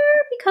start there?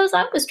 Because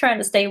I was trying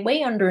to stay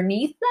way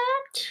underneath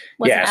that.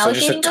 Wasn't so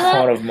just a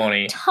ton of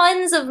money.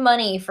 Tons of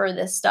money for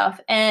this stuff.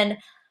 And,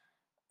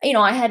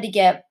 I had to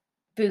get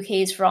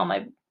bouquets for all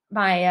my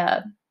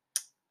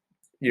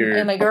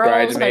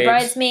girls, my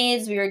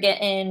bridesmaids. We were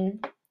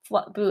getting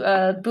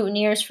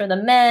boutonnieres for the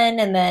men,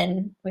 and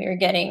then we were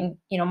getting,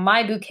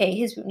 my bouquet,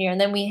 his boutonniere,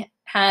 and then we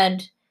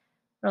had,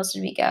 what else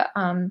did we get?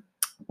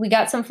 We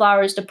got some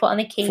flowers to put on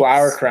the cake.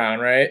 Flower crown,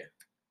 right?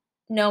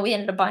 No, we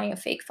ended up buying a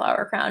fake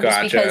flower crown.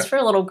 Gotcha. Just because for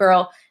a little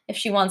girl, if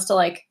she wants to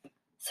like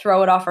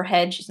throw it off her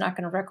head, she's not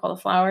going to wreck all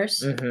the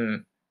flowers.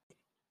 Mm-hmm.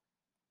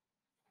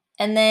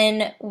 And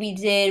then we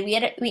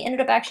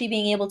ended up actually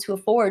being able to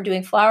afford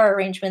doing flower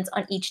arrangements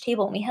on each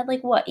table. And we had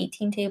like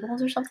 18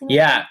 tables or something like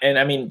that? And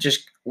I mean,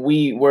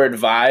 we were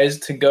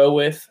advised to go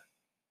with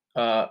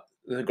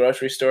the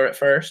grocery store at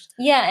first.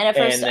 Yeah, and at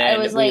first I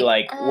was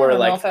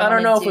I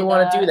don't know if we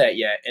want to do that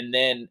yet. And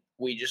then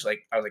we just I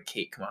was like,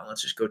 Kate, come on,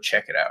 let's just go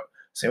check it out.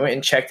 So we went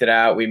and checked it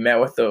out. We met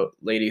with the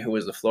lady who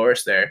was the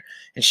florist there,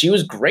 and she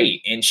was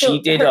great. And she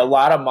So did her- a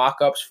lot of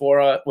mock-ups for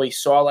us. We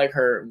saw like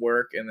her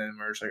work, and then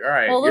we are just like, all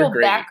right, well, a you're little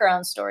great.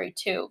 background story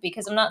too,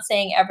 because I'm not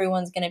saying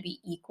everyone's going to be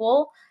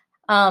equal.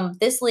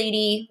 This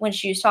lady, when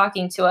she was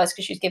talking to us,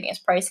 because she was giving us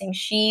pricing,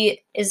 she's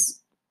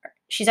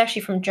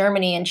actually from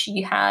Germany, and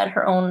she had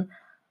her own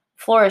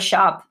florist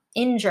shop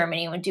in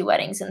Germany and would do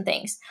weddings and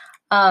things.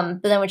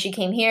 But then when she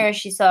came here,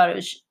 she thought it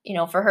was,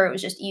 for her, it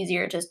was just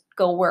easier to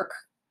go work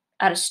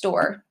at a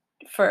store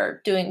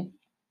for doing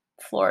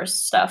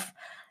florist stuff.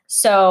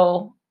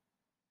 So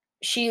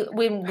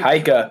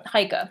Heike,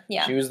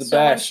 yeah. she was the so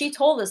when best. she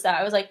told us that,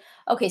 I was like,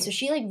 okay, so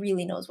she like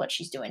really knows what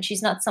she's doing.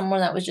 She's not someone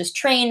that was just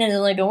trained and has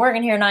only been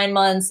working here 9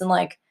 months and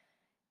like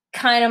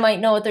kind of might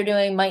know what they're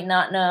doing, might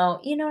not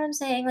know. You know what I'm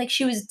saying? Like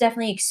she was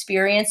definitely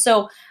experienced.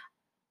 So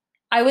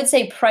I would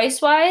say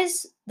price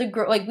wise,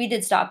 like we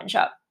did Stop and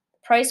Shop.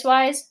 Price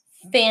wise,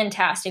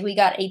 fantastic. We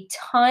got a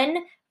ton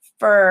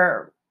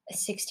for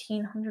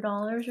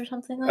 $1,600 or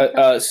something like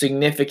that.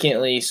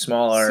 Significantly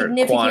smaller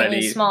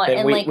quantity. Smaller,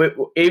 and like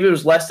it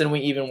was less than we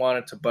even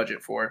wanted to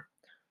budget for.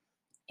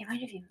 It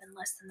might have even been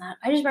less than that.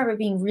 I just remember it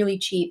being really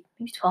cheap,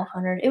 maybe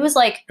 $1,200. It was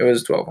like it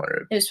was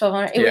 $1,200. It was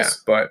 $1,200. It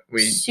was but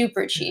we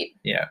super cheap.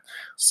 Yeah.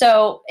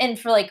 So and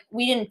for like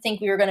we didn't think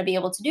we were going to be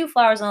able to do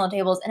flowers on the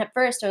tables, and at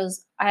first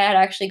I had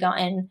actually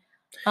gotten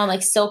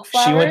like silk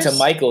flowers. She went to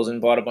Michael's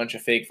and bought a bunch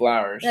of fake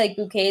flowers, like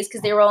bouquets,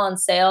 because they were all on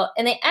sale,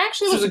 and they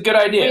actually was a good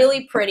idea,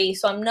 really pretty.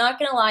 So I'm not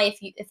gonna lie,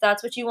 if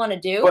that's what you want to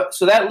do. But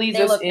so that leads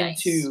us into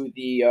nice.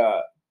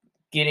 The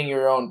getting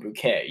your own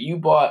bouquet. You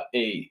bought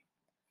a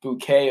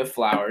bouquet of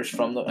flowers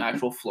from the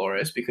actual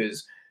florist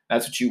because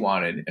that's what you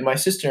wanted, and my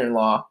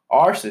sister-in-law,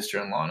 our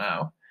sister-in-law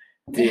now,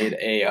 did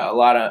a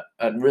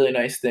really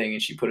nice thing,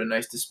 and she put a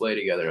nice display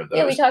together of those.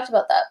 Yeah, we talked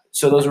about that.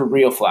 So those were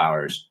real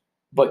flowers,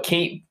 but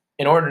Kate,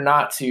 in order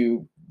not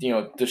to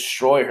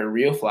destroy her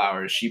real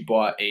flowers, she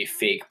bought a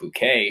fake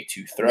bouquet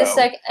to throw.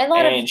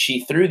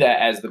 She threw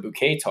that as the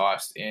bouquet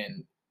tossed,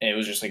 and it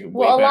was just like a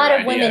lot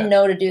of women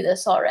know to do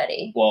this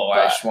already. Well,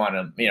 I just want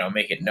to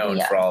make it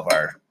known for all of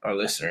our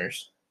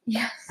listeners.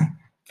 Yes.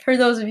 For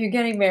those of you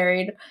getting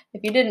married,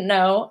 if you didn't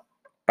know,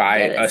 buy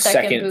a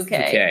second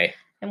bouquet.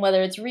 And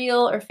whether it's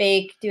real or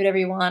fake, do whatever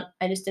you want.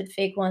 I just did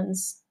fake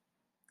ones.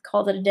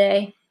 Called it a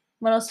day.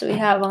 What else do we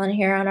have on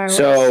here on our list?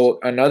 So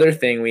another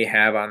thing we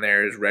have on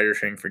there is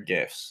registering for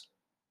gifts.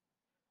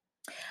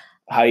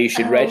 How you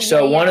should register.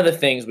 So one of the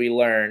things we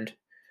learned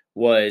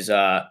was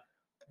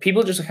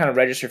people just kind of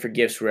register for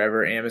gifts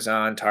wherever,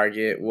 Amazon,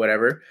 Target,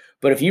 whatever.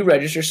 But if you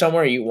register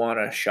somewhere you want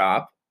to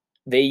shop,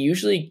 they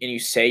usually, and you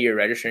say you're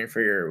registering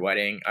for your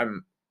wedding,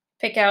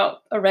 pick out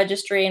a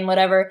registry and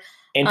whatever.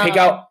 And pick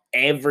out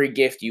every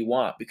gift you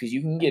want, because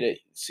you can get a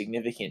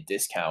significant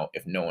discount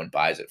if no one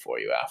buys it for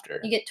you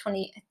after. You get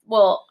 20.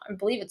 Well, I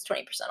believe it's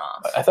 20%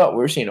 off. I thought we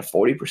were seeing a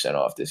 40%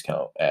 off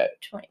discount at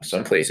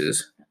some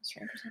places. That's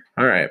 20%.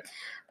 All right.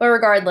 But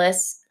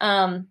regardless,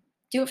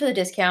 do it for the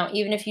discount.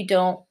 Even if you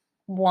don't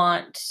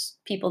want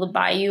people to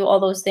buy you all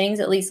those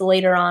things, at least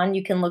later on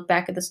you can look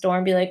back at the store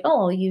and be like,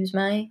 oh, I'll use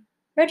my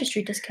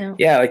registry discount.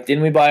 Yeah, like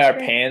didn't we buy our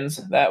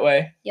pans that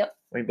way? Yep.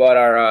 We bought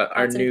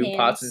our new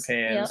pots and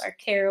pans. Yeah, our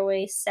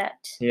Caraway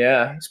set.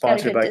 Yeah,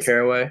 sponsored by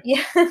Caraway.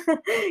 Yeah,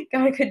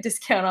 got a good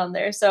discount on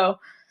there. So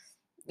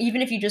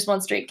even if you just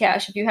want straight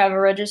cash, if you have a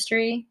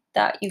registry,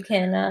 that you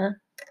can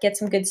get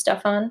some good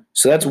stuff on.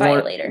 So that's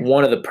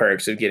one of the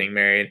perks of getting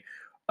married.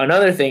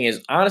 Another thing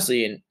is,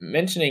 honestly, in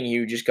mentioning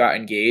you just got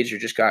engaged or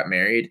just got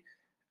married,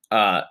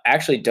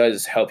 actually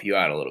does help you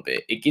out a little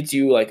bit. It gets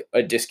you like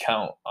a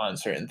discount on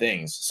certain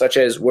things, such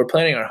as we're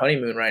planning our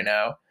honeymoon right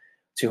now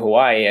to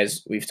Hawaii,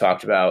 as we've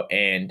talked about,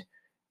 and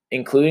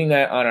including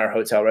that on our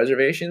hotel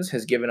reservations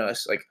has given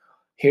us like,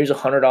 here's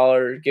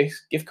 $100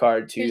 gift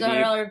card to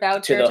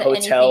the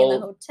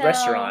hotel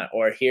restaurant,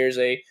 or here's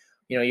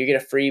you get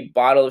a free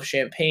bottle of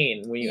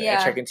champagne when you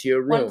check into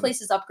your room. One place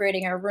is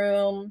upgrading our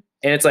room,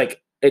 and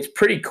it's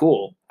pretty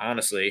cool,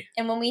 honestly.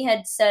 And when we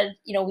had said,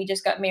 we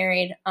just got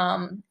married,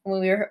 when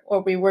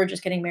we were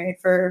just getting married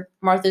for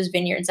Martha's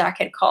Vineyard, Zach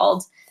had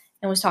called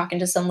and was talking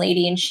to some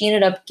lady, and she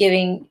ended up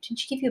did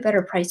she give you a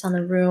better price on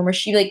the room, or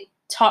she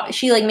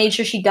made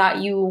sure she got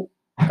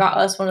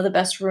us one of the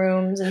best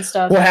rooms and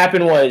stuff? What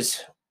happened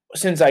was,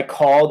 since I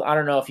called, I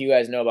don't know if you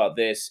guys know about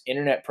this,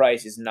 internet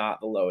price is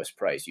not the lowest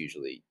price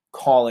usually.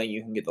 Calling,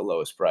 you can get the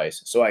lowest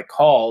price. So I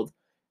called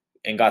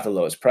and got the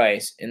lowest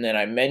price, and then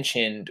I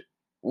mentioned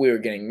we were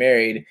getting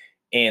married,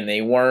 and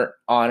they weren't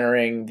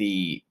honoring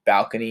the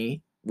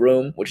balcony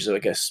room, which is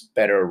like a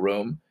better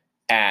room,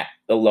 at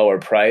the lower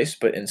price,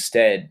 but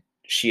instead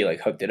she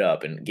hooked it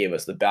up and gave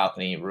us the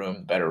balcony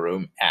room, better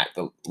room, at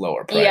the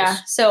lower price. Yeah,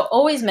 so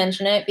always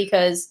mention it,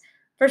 because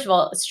first of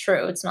all, it's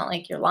true. It's not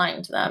like you're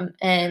lying to them.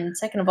 And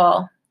second of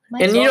all,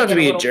 and you don't have to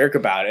be a jerk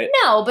about it.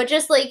 No, but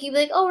just you'd be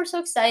like, oh, we're so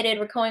excited.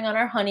 We're going on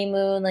our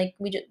honeymoon.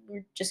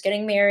 We're just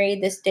getting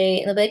married this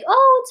date. And they'll be like,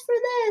 oh, it's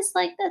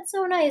for this. That's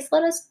so nice.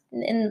 Let us.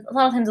 And a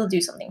lot of times they'll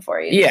do something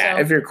for you. Yeah,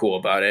 if you're cool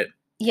about it.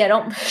 Yeah,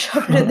 don't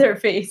shove it in their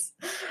face.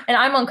 And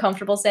I'm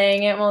uncomfortable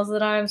saying it most of the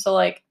time. So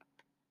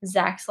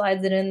Zach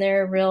slides it in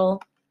there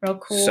real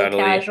cool, Subtly,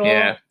 casual.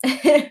 yeah.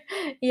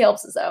 He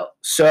helps us out.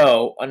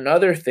 So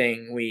another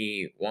thing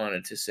we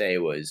wanted to say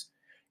was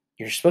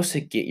you're supposed to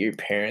get your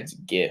parents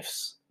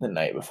gifts the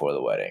night before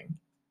the wedding.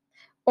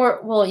 Or,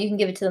 well, you can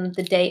give it to them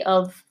the day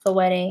of the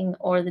wedding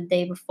or the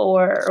day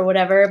before or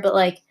whatever. But,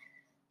 like,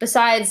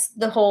 besides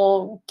the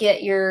whole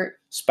get your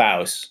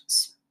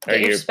Spouse or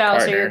get your your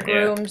spouse or partner, your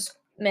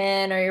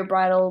groomsmen or your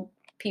bridal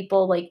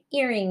people, like,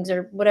 earrings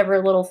or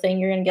whatever little thing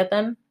you're going to get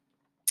them.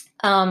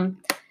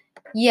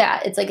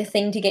 Yeah, it's like a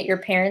thing to get your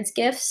parents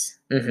gifts,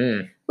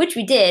 which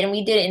we did, and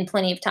we did it in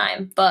plenty of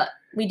time, but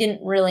we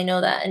didn't really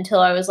know that until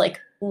I was like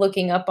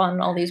looking up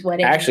on all these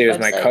wedding. Actually, it was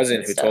my websites cousin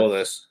and who stuff. told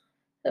us.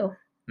 Oh,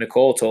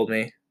 Nicole told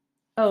me.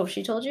 oh,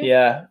 she told you?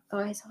 Yeah. Oh,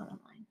 I saw it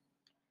online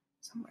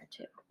somewhere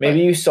too. Maybe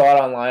But you saw it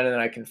online and then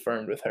I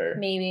confirmed with her.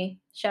 maybe.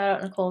 Shout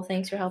out, Nicole.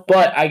 Thanks for helping.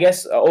 But I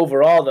guess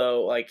overall,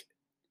 though, like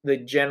the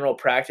general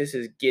practice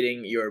is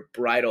getting your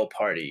bridal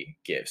party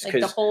gifts. Like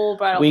the whole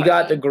bridal we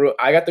party. got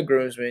I got the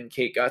groomsmen.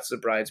 Kate got the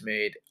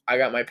bridesmaid. I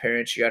got my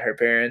parents. She got her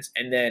parents.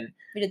 And then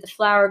we did the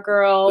flower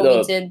girl.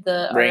 We did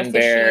the ring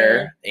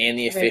bearer and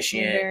the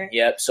officiant.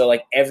 Yep. So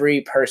like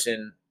every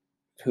person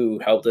who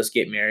helped us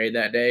get married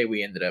that day,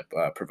 we ended up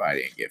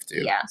providing a gift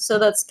to. Yeah. So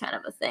that's kind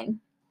of a thing.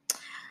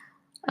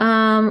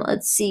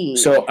 Let's see.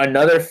 So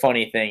another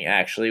funny thing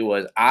actually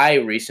was I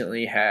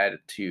recently had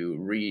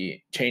to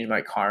change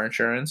my car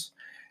insurance,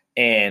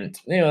 and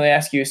they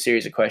ask you a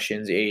series of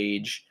questions,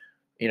 age,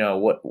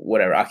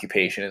 whatever,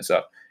 occupation and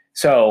stuff.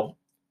 So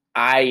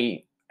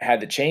I had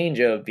the change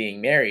of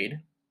being married,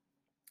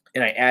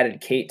 and I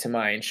added Kate to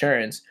my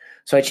insurance.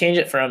 So I changed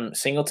it from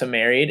single to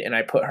married, and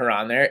I put her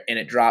on there, and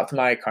it dropped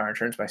my car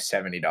insurance by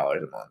 $70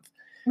 a month,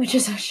 which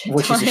is a shit ton.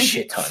 Which is a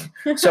shit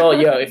ton. So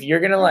if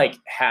you're gonna like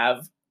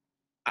have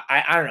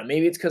I don't know.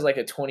 Maybe it's because like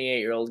a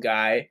 28-year-old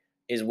guy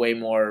is way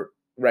more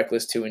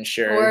reckless to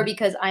insure. Or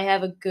because I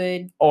have a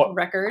good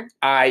record.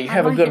 I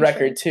have a good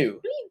record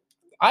too.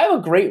 I have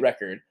a great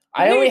record.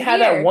 I only had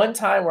that one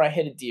time where I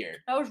hit a deer.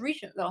 That was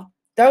recent though.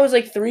 That was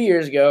like 3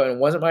 years ago and it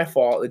wasn't my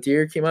fault. The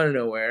deer came out of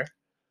nowhere.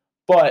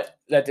 But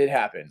that did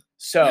happen.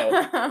 So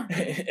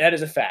that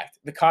is a fact.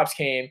 The cops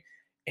came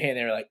and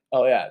they were like,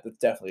 oh yeah, that's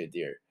definitely a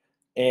deer.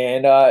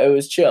 And it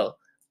was chill.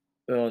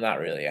 Well, not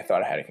really. I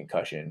thought I had a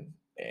concussion.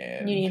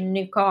 And you need a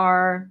new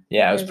car.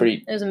 Yeah, it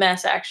was a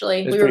mess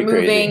actually. We were moving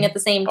crazy. at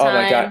the same time.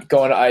 Oh my god,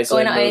 going to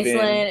Iceland.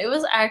 It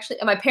was actually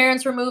my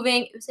parents were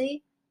moving. It was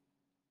a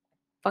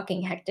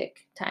fucking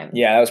hectic time.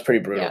 Yeah, that was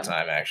pretty brutal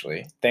time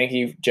actually. Thank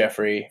you,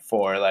 Jeffrey,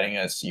 for letting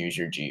us use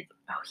your Jeep.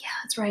 Oh yeah,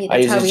 that's right. I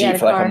used his Jeep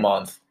for like a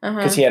month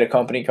because he had a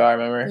company car.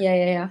 Remember?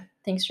 Yeah.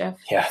 Thanks, Jeff.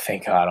 Yeah,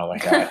 thank God. Oh my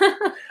god.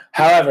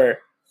 However,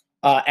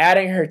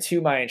 adding her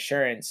to my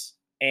insurance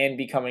and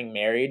becoming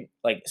married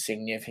like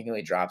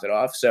significantly dropped it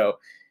off. So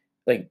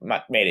like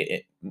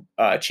made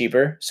it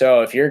cheaper.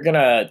 So if you're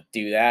gonna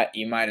do that,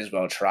 you might as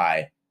well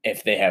try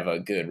if they have a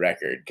good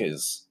record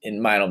because it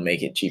might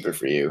make it cheaper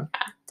for you.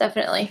 Yeah,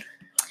 definitely.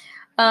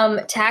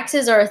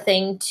 Taxes are a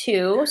thing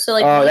too. So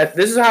like,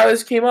 this is how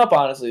this came up.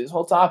 Honestly, this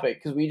whole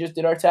topic because we just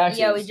did our taxes.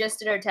 Yeah, we just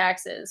did our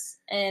taxes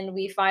and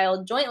we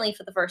filed jointly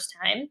for the first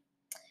time.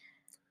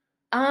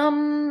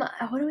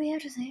 What do we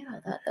have to say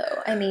about that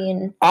though? I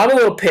mean, I'm a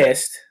little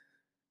pissed.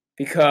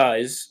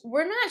 Because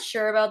we're not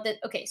sure about that.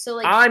 Okay, so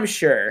like I'm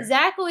sure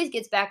Zach always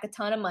gets back a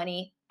ton of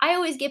money. I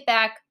always get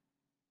back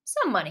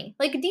some money,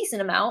 like a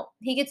decent amount.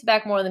 He gets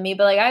back more than me,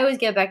 but like I always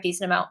get back a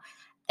decent amount.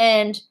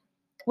 And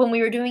when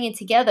we were doing it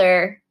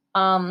together,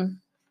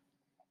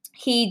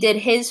 he did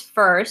his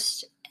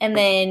first, and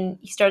then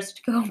he starts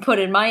to go put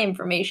in my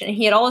information.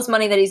 He had all his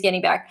money that he's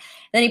getting back.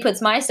 And then he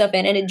puts my stuff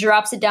in, and it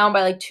drops it down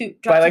by like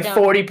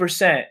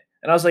 40%.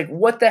 And I was like,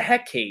 "What the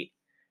heck, Kate?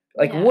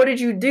 Like, what did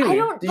you do?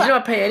 Did you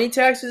not pay any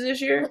taxes this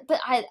year?"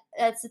 But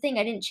that's the thing.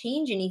 I didn't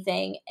change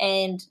anything.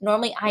 And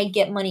normally I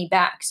get money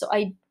back. So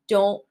I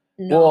don't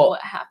know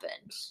what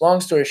happened. Long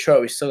story short,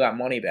 we still got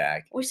money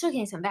back. We're still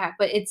getting some back.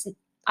 But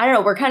I don't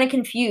know. We're kind of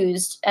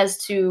confused as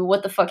to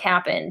what the fuck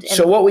happened.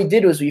 So what we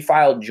did was we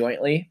filed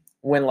jointly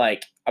when,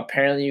 like,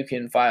 apparently you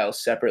can file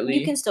separately.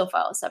 You can still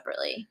file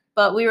separately.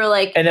 But we were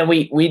like... And then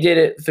we did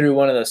it through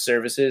one of those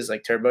services,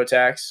 like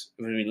TurboTax.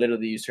 We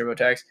literally use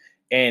TurboTax.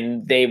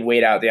 And they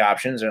weighed out the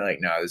options and are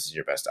like, no, this is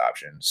your best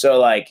option. So,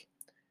 like,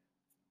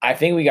 I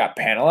think we got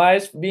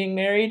penalized for being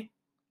married.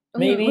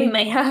 Maybe. We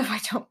may have. I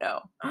don't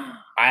know.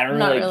 I'm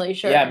not really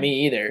sure. Yeah,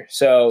 me either.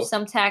 So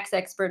some tax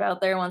expert out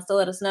there wants to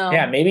let us know.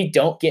 Yeah, maybe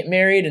don't get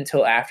married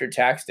until after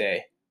tax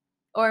day.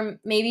 Or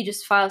maybe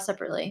just file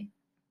separately.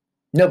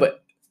 No,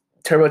 but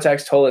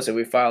TurboTax told us if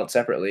we filed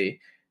separately,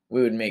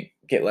 we would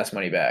get less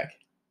money back.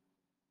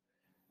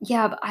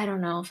 Yeah, but I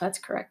don't know if that's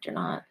correct or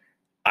not.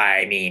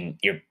 I mean,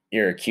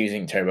 you're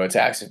accusing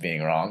TurboTax of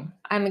being wrong.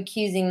 I'm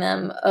accusing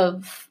them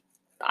of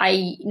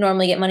I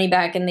normally get money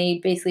back, and they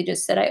basically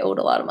just said I owed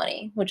a lot of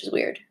money, which is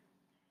weird.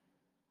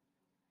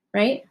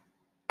 Right?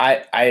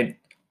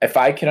 If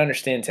I could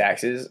understand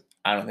taxes,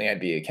 I don't think I'd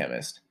be a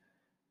chemist.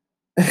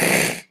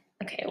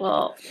 Okay,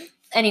 well,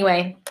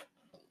 anyway,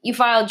 you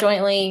filed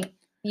jointly.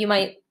 You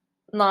might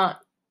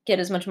not get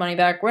as much money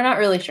back. We're not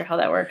really sure how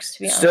that works, to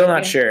be honest. Still with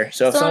not you. sure.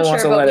 So if Still not someone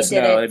wants sure, to but let we us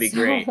did know, it, that'd be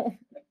great. so-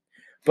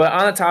 But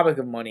on the topic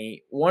of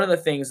money, one of the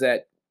things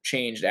that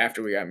changed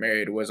after we got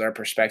married was our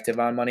perspective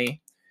on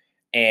money.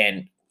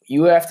 And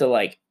you have to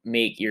like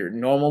make your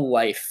normal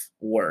life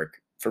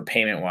work for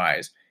payment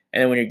wise.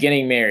 And then when you're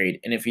getting married,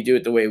 and if you do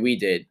it the way we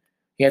did,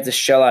 you have to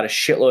shell out a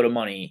shitload of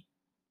money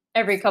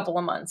every couple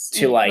of months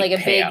to like a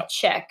pay big out.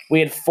 check. We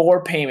had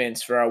 4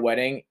 payments for our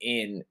wedding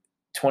in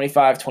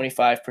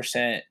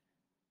 25%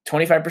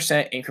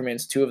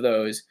 increments, 2 of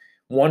those,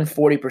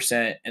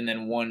 40%, and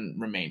then 1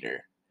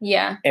 remainder.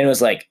 Yeah. And it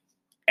was like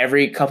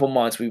every couple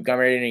months. We got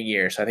married in a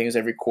year, so I think it was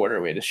every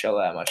quarter we had to shell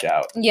that much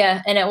out.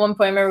 Yeah, and at one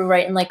point I remember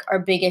writing like our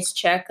biggest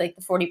check, like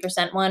the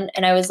 40% one,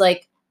 and I was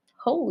like,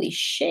 holy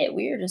shit,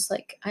 we were just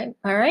like, I'm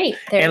all right.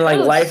 There And it like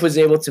goes. life was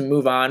able to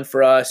move on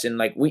for us, and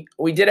like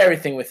we did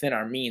everything within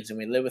our means, and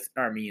we live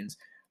within our means.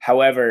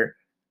 However,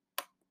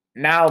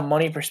 now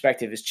money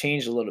perspective has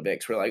changed a little bit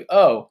because we're like,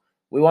 oh,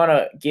 we want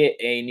to get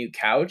a new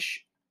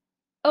couch.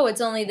 Oh,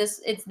 it's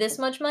this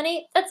much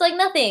money? That's like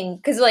nothing.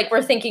 Because like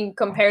we're thinking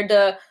compared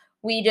to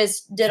we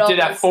just did all Did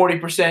that this-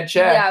 40%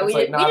 check. Yeah, It's we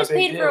like did, not we just a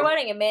big paid for a deal.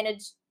 wedding and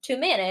managed to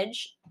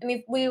manage. I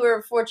mean, we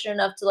were fortunate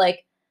enough to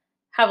like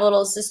have a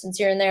little assistance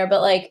here and there,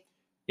 but like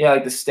Yeah,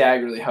 like the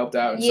stag really helped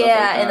out. And stuff like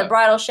and the that.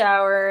 bridal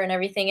shower and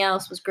everything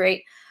else was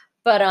great.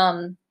 But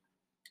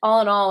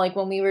all in all, like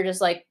when we were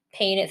just like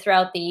paying it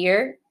throughout the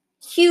year,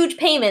 huge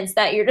payments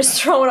that you're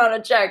just throwing on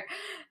a check,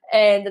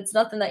 and it's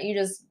nothing that you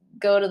just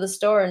go to the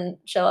store and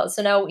shell out.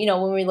 So now,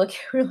 when we're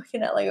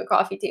looking at like a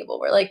coffee table,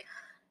 we're like,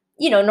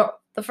 no,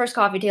 the first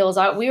coffee tables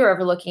we were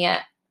ever looking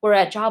at were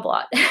at Job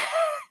Lot.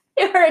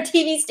 They were a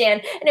TV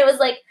stand, and it was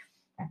like,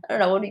 I don't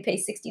know, what did we pay,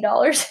 $60?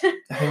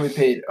 I think we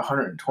paid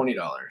 $120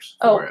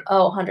 for it.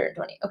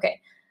 120.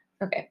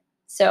 Okay.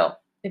 So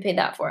we paid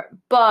that for it.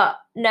 But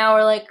now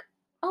we're like,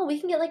 oh, we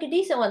can get like a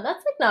decent one.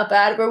 That's like not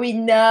bad. Where we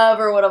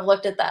never would have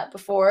looked at that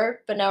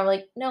before. But now we're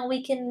like, no,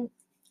 we can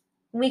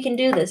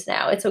do this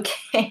now. It's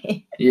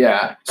okay.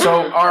 Yeah.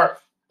 So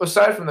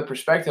aside from the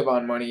perspective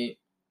on money,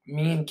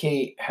 me and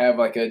Kate have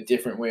like a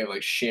different way of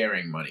like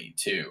sharing money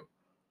too.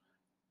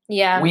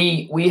 Yeah.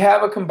 We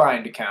have a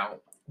combined account,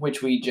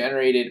 which we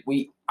generated.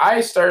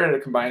 I started a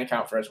combined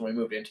account for us when we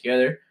moved in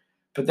together,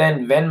 but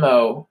then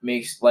Venmo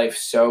makes life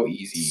so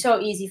easy. So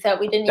easy that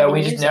we didn't that even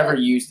we use just never it.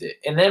 used it.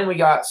 And then we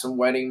got some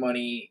wedding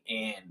money,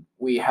 and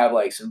we have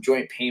like some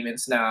joint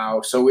payments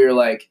now. So we were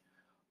like,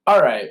 all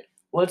right,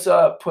 let's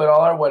put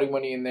all our wedding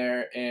money in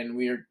there, and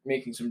we are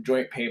making some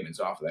joint payments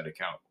off of that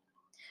account.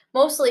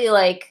 Mostly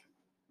like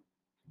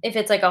if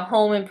it's like a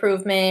home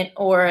improvement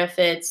or if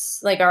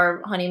it's like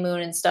our honeymoon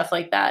and stuff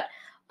like that.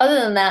 Other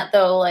than that,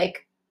 though,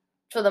 like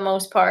for the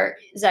most part,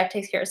 Zach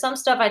takes care of some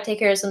stuff. I take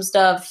care of some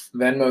stuff.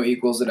 Venmo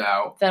equals it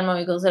out.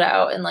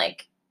 And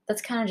like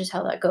that's kind of just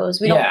how that goes.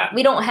 We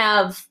don't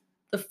have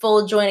the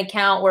full joint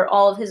account where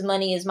all of his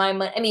money is my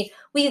money. I mean,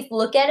 we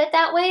look at it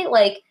that way.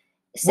 Like,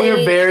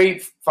 we're very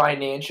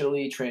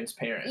financially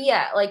transparent.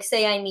 Yeah, like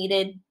say I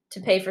needed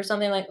to pay for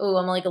something, like, oh,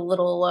 I'm like a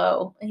little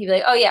low, and he'd be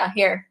like, oh yeah,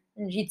 here,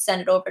 and he'd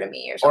send it over to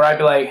me or something. Or I'd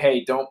be like,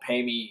 hey, don't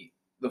pay me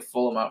the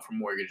full amount for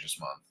mortgage this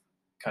month,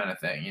 kind of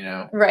thing,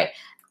 Right.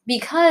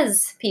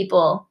 Because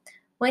people,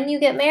 when you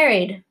get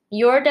married,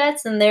 your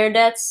debts and their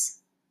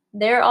debts,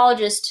 they're all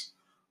just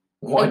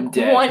one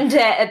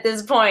debt at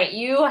this point.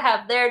 You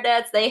have their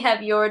debts, they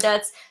have your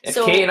debts. If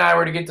Kate and I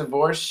were to get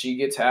divorced, she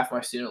gets half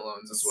my student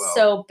loans as well.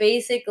 So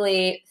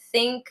basically,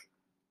 think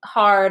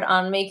hard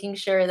on making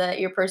sure that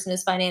your person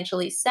is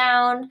financially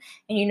sound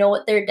and you know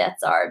what their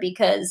debts are,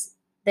 because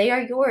they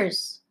are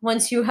yours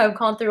once you have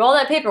gone through all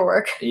that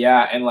paperwork.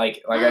 Yeah, and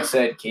like I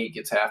said, Kate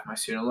gets half my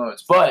student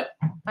loans. But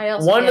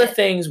one of the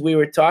things we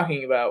were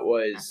talking about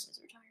was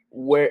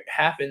where it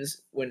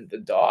happens when the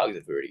dogs,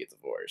 if we were to get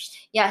divorced.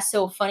 Yeah,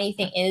 so funny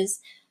thing is,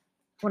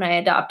 when I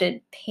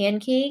adopted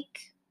Pancake,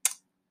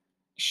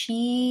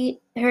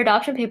 her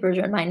adoption papers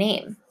are in my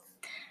name.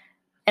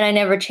 And I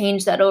never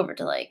changed that over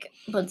to like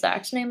put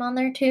Zach's name on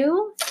there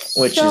too.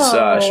 Which is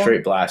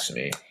straight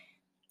blasphemy.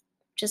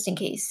 Just in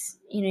case.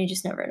 You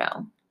just never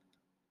know.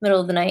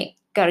 Middle of the night,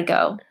 gotta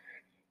go.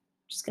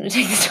 Just gonna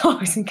take the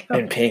dogs and go.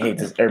 And Pancake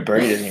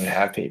Birdie doesn't even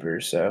have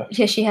papers, so.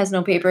 Yeah, she has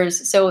no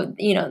papers. So,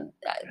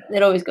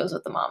 it always goes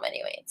with the mom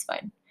anyway. It's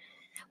fine.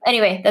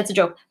 Anyway, that's a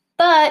joke.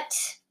 But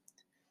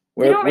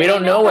we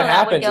don't know what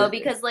happens.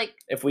 Because like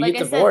if we get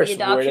divorced,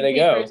 where do they go?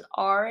 The adoption papers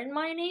are in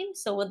my name.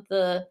 So with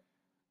the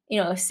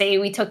say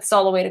we took this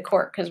all the way to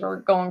court because we're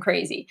going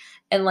crazy.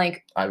 And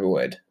like I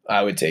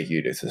would take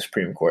you to the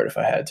Supreme Court if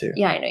I had to.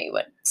 Yeah, I know you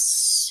would.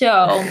 So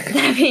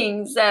that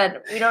being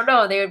said, we don't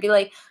know. They would be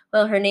like,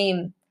 well, her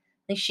name,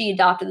 like she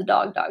adopted the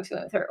dog's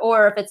going with her.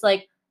 Or if it's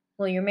like,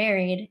 well, you're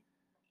married,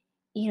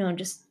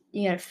 just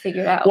you gotta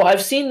figure it out. Well,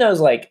 I've seen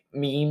those like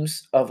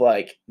memes of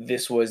like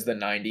this was the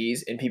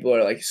 90s and people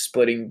are like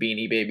splitting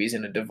Beanie Babies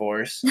in a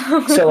divorce.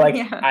 So like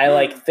I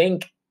like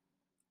think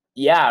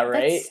yeah,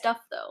 right? That's stuff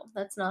though.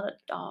 That's not a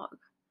dog.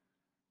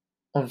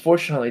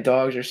 Unfortunately,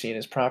 dogs are seen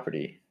as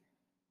property.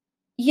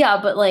 Yeah,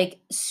 but like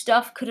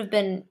stuff could have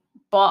been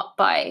bought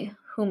by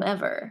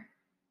whomever.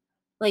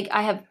 like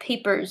I have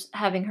papers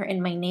having her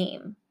in my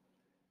name.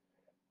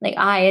 Like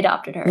I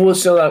adopted her. Well,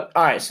 so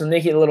all right, so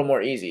make it a little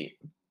more easy.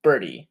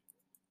 Birdie,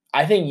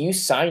 I think you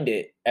signed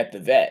it at the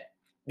vet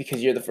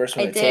because you're the first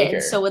one I to take did.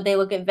 her. So would they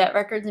look at vet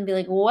records and be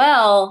like,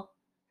 well,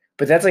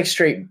 But that's like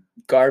straight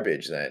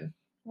garbage then.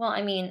 well,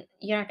 I mean,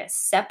 you're not gonna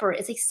separate.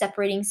 It's like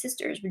separating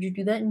sisters. Would you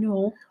do that?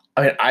 No.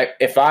 I mean,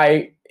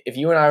 if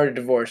you and I were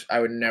divorced, I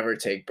would never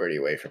take Birdie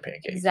away from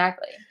Pancake.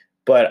 Exactly.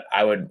 But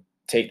I would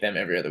take them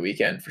every other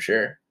weekend for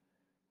sure.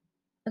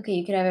 Okay,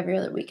 you could have every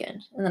other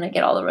weekend, and then I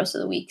get all the rest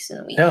of the weeks and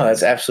the weekends. No,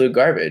 that's absolute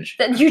garbage.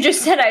 Then you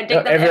just said I'd take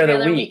No, them every every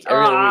other other week, week.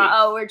 every other week.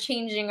 Oh, we're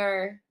changing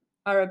our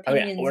I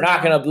opinions. mean, we're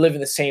not now. gonna live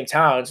in the same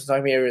town, so it's not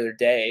gonna be every other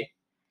day.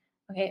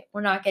 Okay,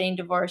 we're not getting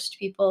divorced,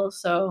 people,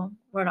 so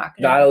we're not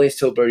gonna. Not at least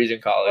till Birdie's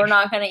in college. We're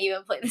not gonna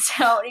even play this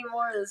out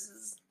anymore. This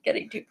is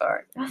getting too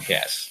far.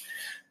 Yes.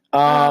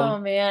 Oh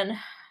man.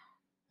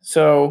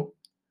 So,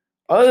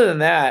 other than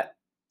that,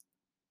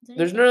 Is there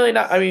there's anything really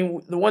not. else? I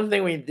mean, the one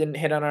thing we didn't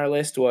hit on our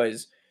list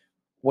was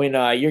when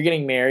you're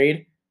getting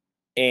married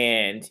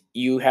and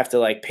you have to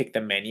like pick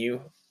the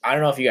menu. I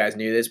don't know if you guys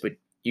knew this, but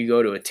you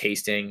go to a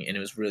tasting and it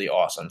was really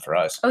awesome for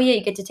us. Oh yeah,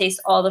 you get to taste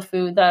all the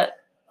food that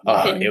you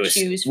can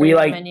choose for we your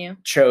like menu.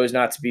 chose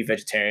not to be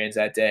vegetarians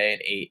that day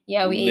and ate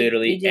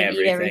literally we did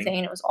eat everything,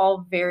 and it was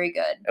all very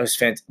good. It was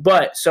fantastic.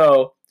 But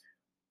so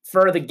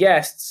for the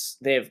guests,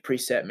 they have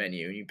preset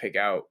menu. You pick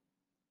out,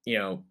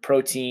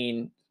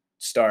 protein,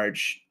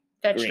 starch,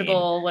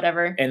 Vegetable, green,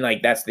 whatever. and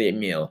like that's the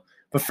meal.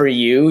 But for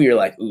you, you're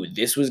like, ooh,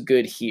 this was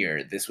good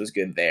here, this was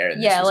good there.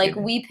 And Yeah, this was like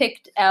good. we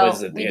picked out,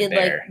 we did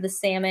there? like the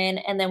salmon,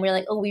 and then we are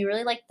like, oh, we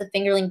really like the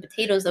fingerling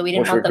potatoes, though we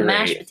didn't Which want were the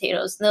mashed great.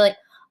 potatoes. And they're like,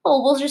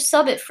 oh, we'll just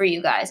sub it for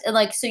you guys. And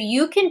like, so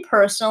you can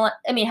personalize.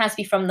 I mean, it has to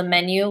be from the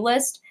menu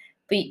list,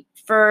 but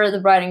for the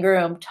bride and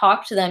groom,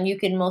 talk to them. You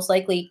can most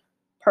likely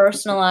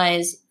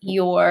personalize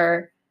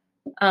your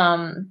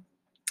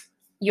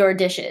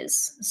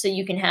dishes, so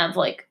you can have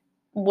like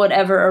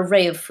whatever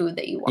array of food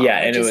that you want. Yeah,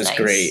 and it was nice.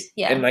 great.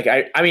 Yeah, and like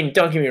I mean,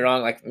 don't get me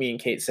wrong. Like me and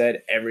Kate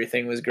said,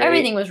 everything was great.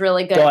 Everything was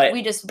really good. But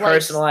we just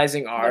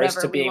personalizing ours to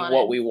whatever we being wanted.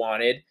 what we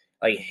wanted,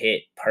 like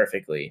hit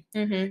perfectly.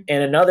 Mm-hmm.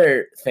 And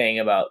another thing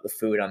about the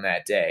food on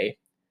that day,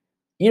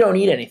 you don't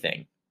eat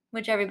anything.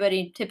 Which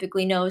everybody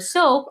typically knows.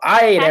 So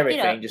I ate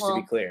everything, just to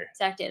be clear.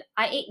 Zach did.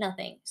 I ate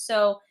nothing.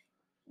 So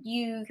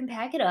you can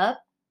pack it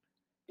up.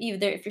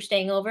 Either if you're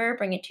staying over,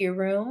 bring it to your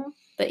room.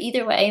 But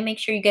either way, make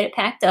sure you get it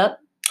packed up.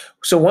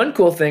 So one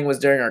cool thing was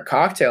during our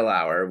cocktail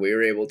hour, we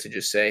were able to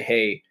just say,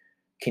 hey,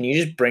 can you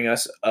just bring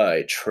us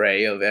a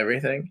tray of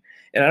everything?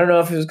 And I don't know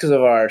if it was because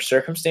of our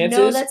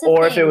circumstances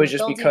or if it was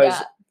just because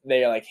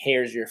they're like,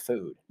 here's your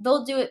food.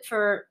 They'll do it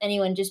for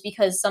anyone just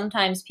because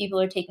sometimes people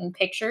are taking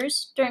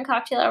pictures during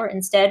cocktail hour.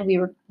 Instead, we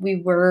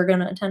were going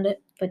to attend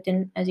it, but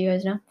didn't, as you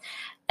guys know.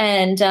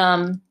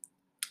 And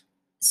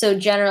so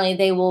generally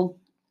they will,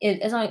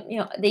 as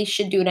long they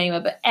should do it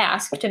anyway, but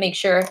ask to make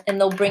sure, and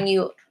they'll bring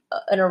you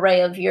an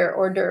array of your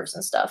hors d'oeuvres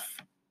and stuff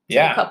to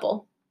the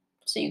couple,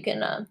 so you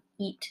can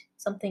eat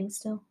something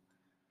still.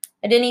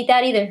 I didn't eat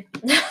that either.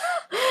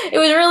 It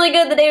was really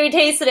good the day we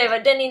tasted it,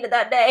 but didn't eat it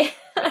that day.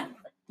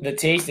 The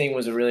tasting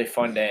was a really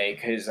fun day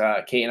because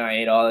Kate and I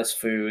ate all this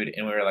food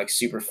and we were like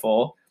super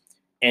full,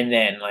 and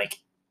then like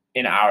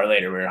an hour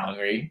later we were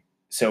hungry,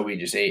 so we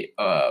just ate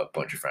a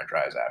bunch of French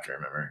fries after.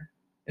 Remember?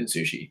 And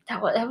sushi.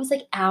 That was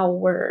like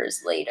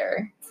hours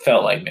later.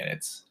 Felt like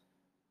minutes.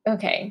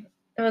 Okay.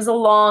 It was a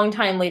long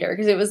time later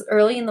because it was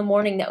early in the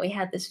morning that we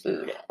had this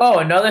food. Oh,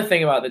 another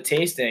thing about the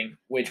tasting,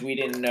 which we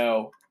didn't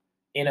know,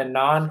 in a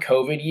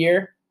non-COVID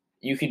year,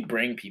 you could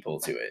bring people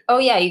to it. Oh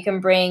yeah, you can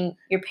bring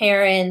your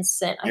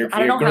parents, and I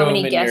don't know how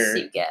many guests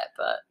you get,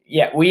 but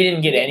yeah, we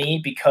didn't get any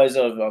because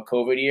of a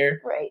COVID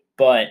year. Right.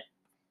 But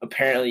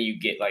apparently, you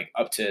get like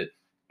up to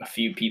a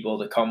few people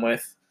to come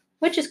with,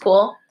 which is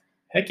cool.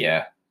 Heck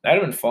yeah.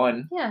 That'd have been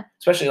fun. Yeah.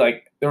 Especially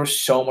like there was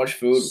so much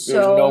food. There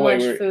was no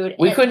way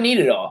we couldn't eat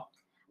it all.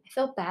 I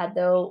felt bad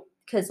though,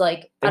 because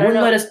like they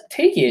wouldn't let us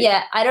take it.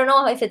 Yeah, I don't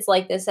know if it's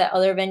like this at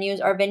other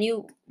venues. Our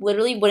venue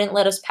literally wouldn't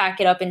let us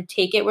pack it up and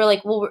take it. We're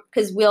like, well,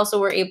 because we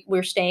also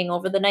we're staying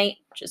over the night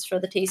just for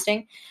the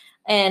tasting,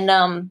 and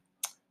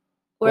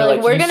we're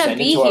like we're gonna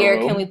be here.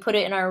 Can we put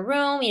it in our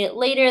room? Eat it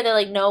later? They're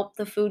like, nope,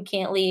 the food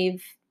can't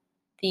leave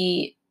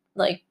the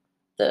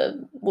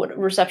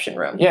reception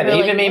room. Yeah, they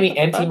even made me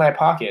empty my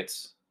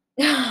pockets.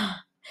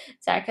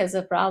 Zach has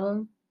a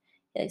problem.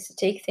 He likes to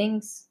take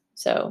things.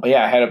 So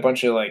yeah, I had a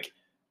bunch of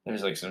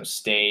there's like some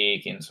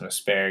steak and some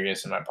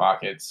asparagus in my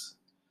pockets.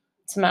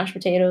 Some mashed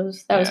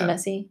potatoes. That was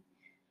messy.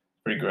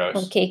 Pretty gross.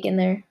 Little cake in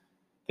there.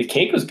 The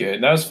cake was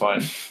good. That was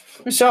fun.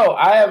 So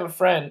I have a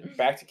friend,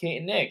 back to Kate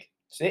and Nick.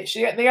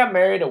 They got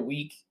married a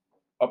week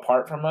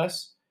apart from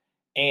us,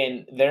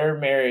 and their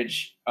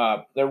marriage,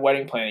 their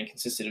wedding planning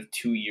consisted of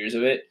 2 years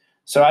of it.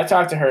 So I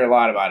talked to her a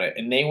lot about it,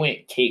 and they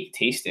went cake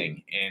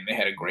tasting, and they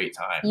had a great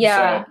time.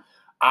 Yeah.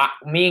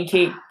 So me and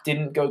Kate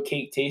didn't go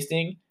cake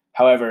tasting.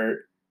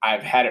 However,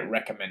 I've had it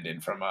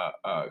recommended from a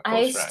close friend.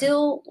 I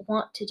still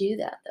want to do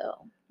that,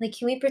 though. Like,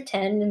 can we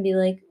pretend and be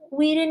like,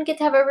 we didn't get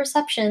to have a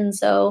reception,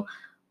 so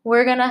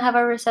We're gonna have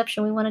our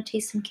reception. We want to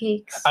taste some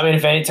cakes. I mean,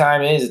 if any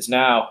time is, it's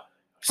now.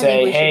 I think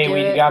Say, we should hey, do we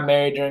it. got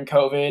married during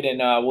COVID,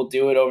 and we'll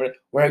do it over.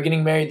 We're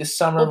getting married this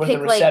summer We'll with pick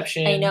a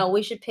reception. I know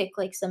we should pick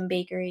some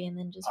bakery and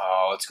then just.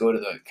 Oh, let's go to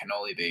the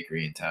cannoli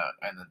bakery in town,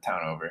 and the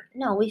town over.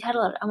 No, we had a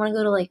lot. I want to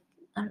go to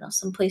I don't know,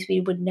 some place we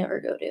would never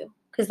go to,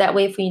 because that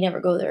way, if we never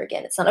go there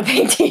again, it's not a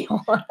big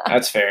deal.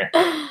 That's fair.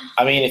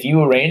 I mean, if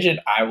you arrange it,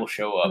 I will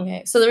show up.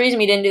 Okay, so the reason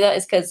we didn't do that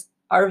is because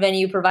our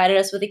venue provided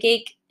us with a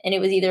cake, and it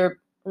was either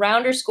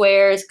round or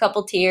squares, a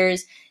couple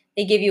tiers.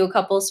 They give you a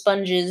couple of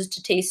sponges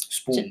to taste,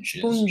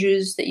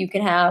 sponges that you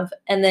can have,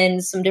 and then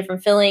some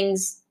different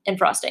fillings and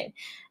frosting.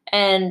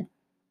 And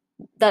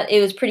that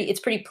it's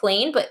pretty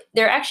plain, but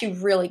they're actually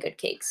really good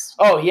cakes.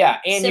 Oh yeah,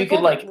 and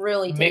Simple, you could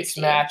really mix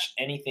tasty. match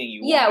anything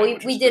you want.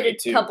 Yeah, we did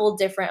a couple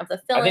different of the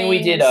fillings. I think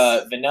we did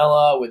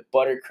vanilla with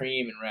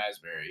buttercream and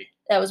raspberry.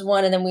 That was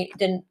one, and then we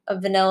did a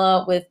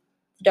vanilla with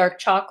dark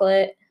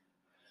chocolate.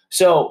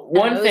 So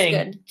one thing,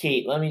 good.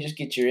 Kate, let me just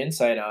get your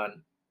insight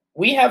on.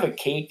 We have a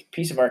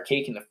piece of our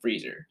cake in the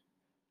freezer.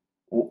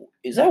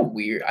 Is that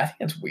weird? I think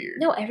that's weird.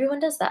 No, everyone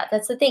does that.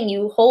 That's the thing.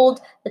 You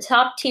hold the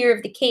top tier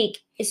of the cake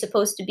is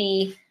supposed to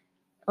be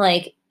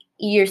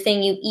your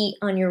thing you eat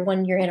on your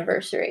 1-year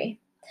anniversary.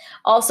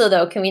 Also,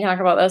 though, can we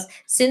talk about this?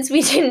 Since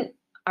we didn't,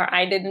 or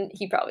I didn't,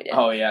 he probably didn't.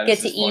 Oh yeah, get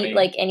to eat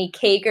any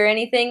cake or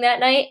anything that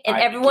night, and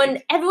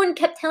everyone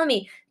kept telling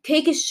me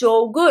cake is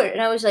so good,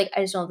 and I was like,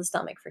 I just don't have the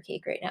stomach for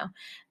cake right now,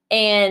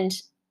 and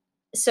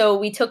so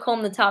we took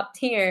home the top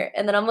tier,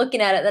 and then I'm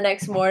looking at it the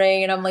next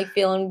morning, and I'm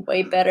feeling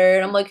way better,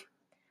 and I'm like,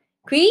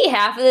 can we eat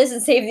half of this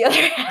and save the other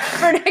half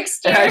for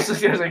next year? I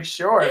was like,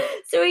 sure.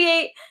 So we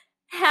ate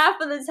half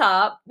of the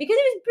top because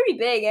it was pretty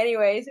big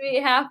anyway. So we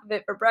ate half of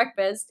it for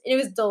breakfast. It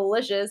was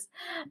delicious,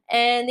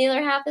 and the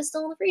other half is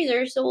still in the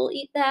freezer, so we'll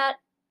eat that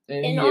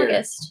in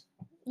August.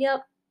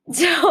 Yep.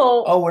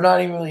 So. Oh, we're not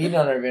even really eating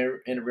on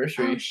our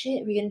anniversary. Oh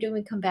shit! Are we gonna do it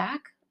when we come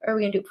back, or are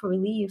we gonna do it before we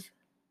leave?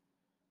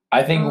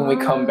 I think when we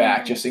come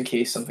back, just in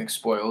case something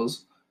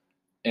spoils,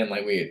 and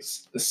we get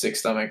the sick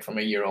stomach from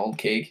a year-old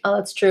cake. Oh,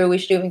 that's true. We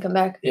should do it when we come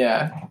back.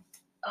 Yeah.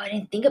 Oh, I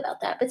didn't think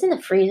about that. But it's in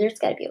the freezer. It's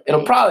got to be okay.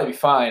 It'll probably be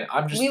fine.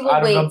 I'm just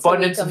out of an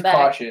abundance of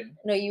caution.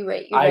 No, you're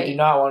right. I do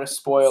not want to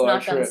spoil our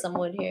trip. trip. Knock on some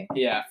wood here.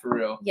 Yeah, for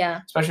real.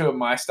 Yeah. Especially with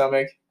my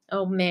stomach.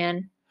 Oh,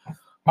 man.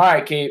 All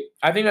right, Kate.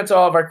 I think that's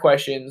all of our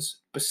questions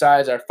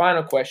besides our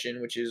final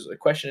question, which is a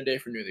question a day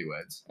for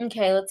newlyweds.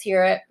 Okay, let's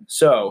hear it.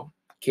 So,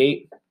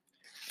 Kate,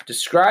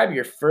 describe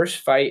your first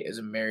fight as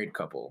a married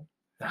couple.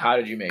 How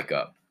did you make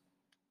up?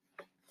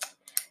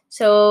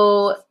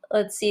 So,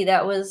 let's see.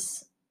 That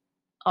was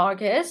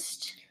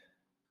August.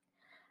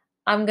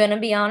 I'm going to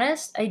be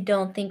honest. I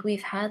don't think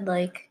we've had,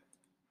 a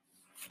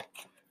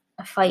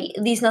fight.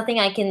 At least nothing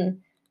I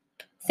can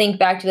think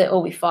back to that, oh,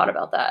 we fought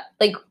about that.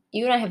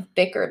 You and I have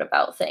bickered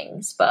about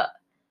things, but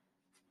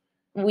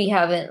we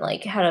haven't,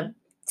 had a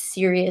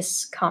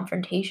serious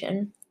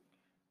confrontation.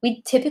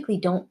 We typically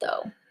don't,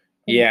 though.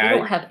 Yeah. We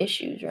don't have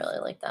issues, really,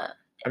 like that.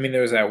 I mean,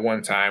 there was that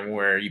one time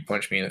where you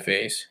punched me in the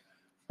face.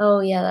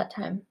 Oh, yeah, that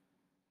time.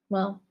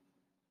 Well,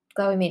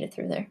 glad we made it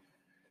through there. It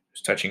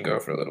was touch and go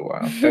for a little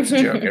while. That's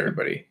a joke,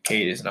 everybody.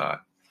 Kate is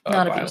not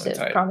abusive,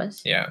 type.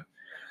 Promise. Yeah.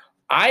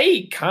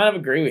 I kind of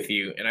agree with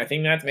you, and I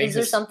think that makes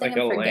this a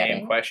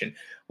lame question.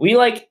 We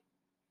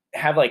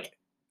have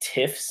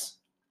tiffs,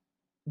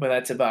 but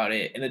that's about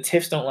it. And the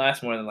tiffs don't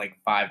last more than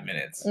 5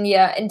 minutes.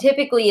 Yeah, and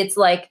typically it's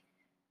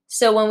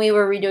so when we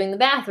were redoing the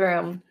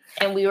bathroom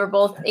and we were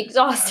both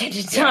exhausted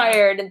and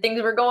tired and things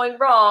were going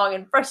wrong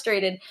and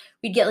frustrated,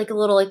 we'd get a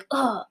little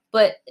oh,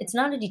 but it's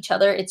not at each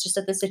other, it's just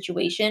at the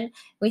situation.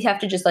 We'd have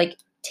to just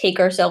take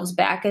ourselves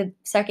back a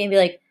second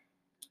and be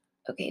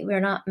okay,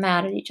 we're not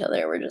mad at each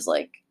other, we're just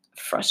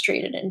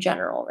frustrated in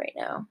general right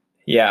now.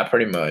 Yeah,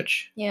 pretty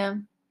much. Yeah.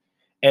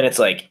 And it's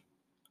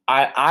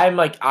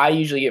I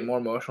usually get more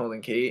emotional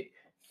than Kate,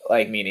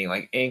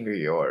 meaning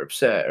angry or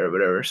upset or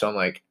whatever. So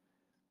I'm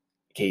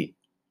Kate,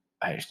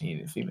 I just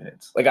need a few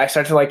minutes. I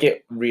start to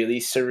get really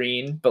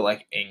serene,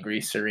 but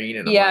angry serene.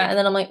 And yeah, and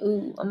then I'm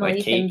ooh, I'm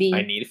gonna Kate, be.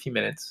 I need a few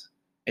minutes.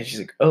 And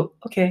she's oh,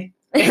 okay.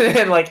 And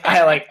then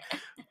I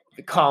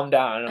calm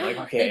down. And I'm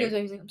okay.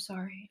 He's I'm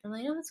sorry. I'm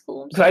no, that's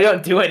cool. Because I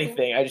don't do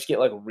anything. I just get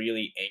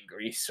really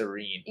angry,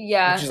 serene.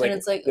 Yeah, which is and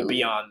it's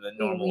beyond the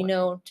normal. We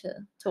know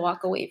to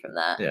walk away from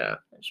that. Yeah,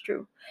 that's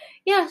true.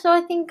 Yeah, so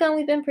I think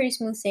we've been pretty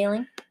smooth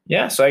sailing.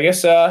 Yeah, so I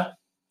guess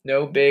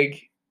no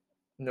big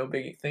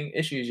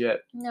issues yet.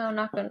 No,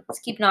 let's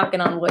keep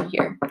knocking on wood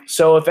here.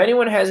 So if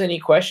anyone has any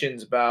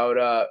questions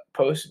about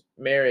post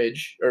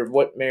marriage or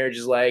what marriage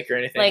is like or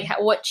anything,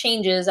 what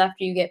changes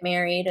after you get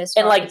married, as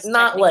and far as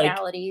not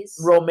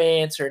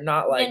romance or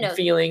not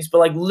feelings,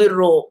 but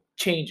literal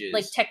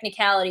changes,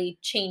 technicality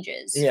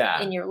changes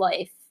in your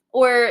life,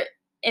 or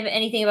if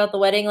anything about the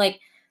wedding,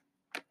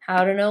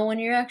 how to know when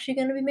you're actually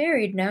going to be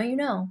married. Now you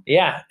know.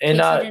 Yeah, and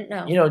didn't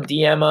know.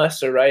 DM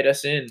us or write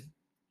us in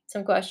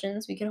some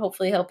questions. We can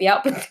hopefully help you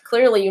out, but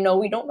clearly,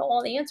 we don't know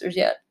all the answers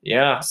yet.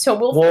 Yeah. So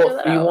we'll figure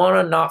that out. If you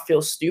want to not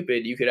feel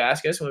stupid, you could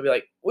ask us, and we'll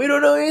be we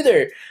don't know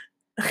either.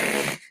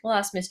 We'll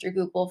ask Mr.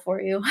 Google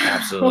for you.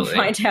 Absolutely. We'll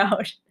find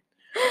out.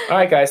 All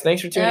right, guys.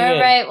 Thanks for tuning All in.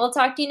 right, we'll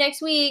talk to you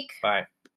next week. Bye.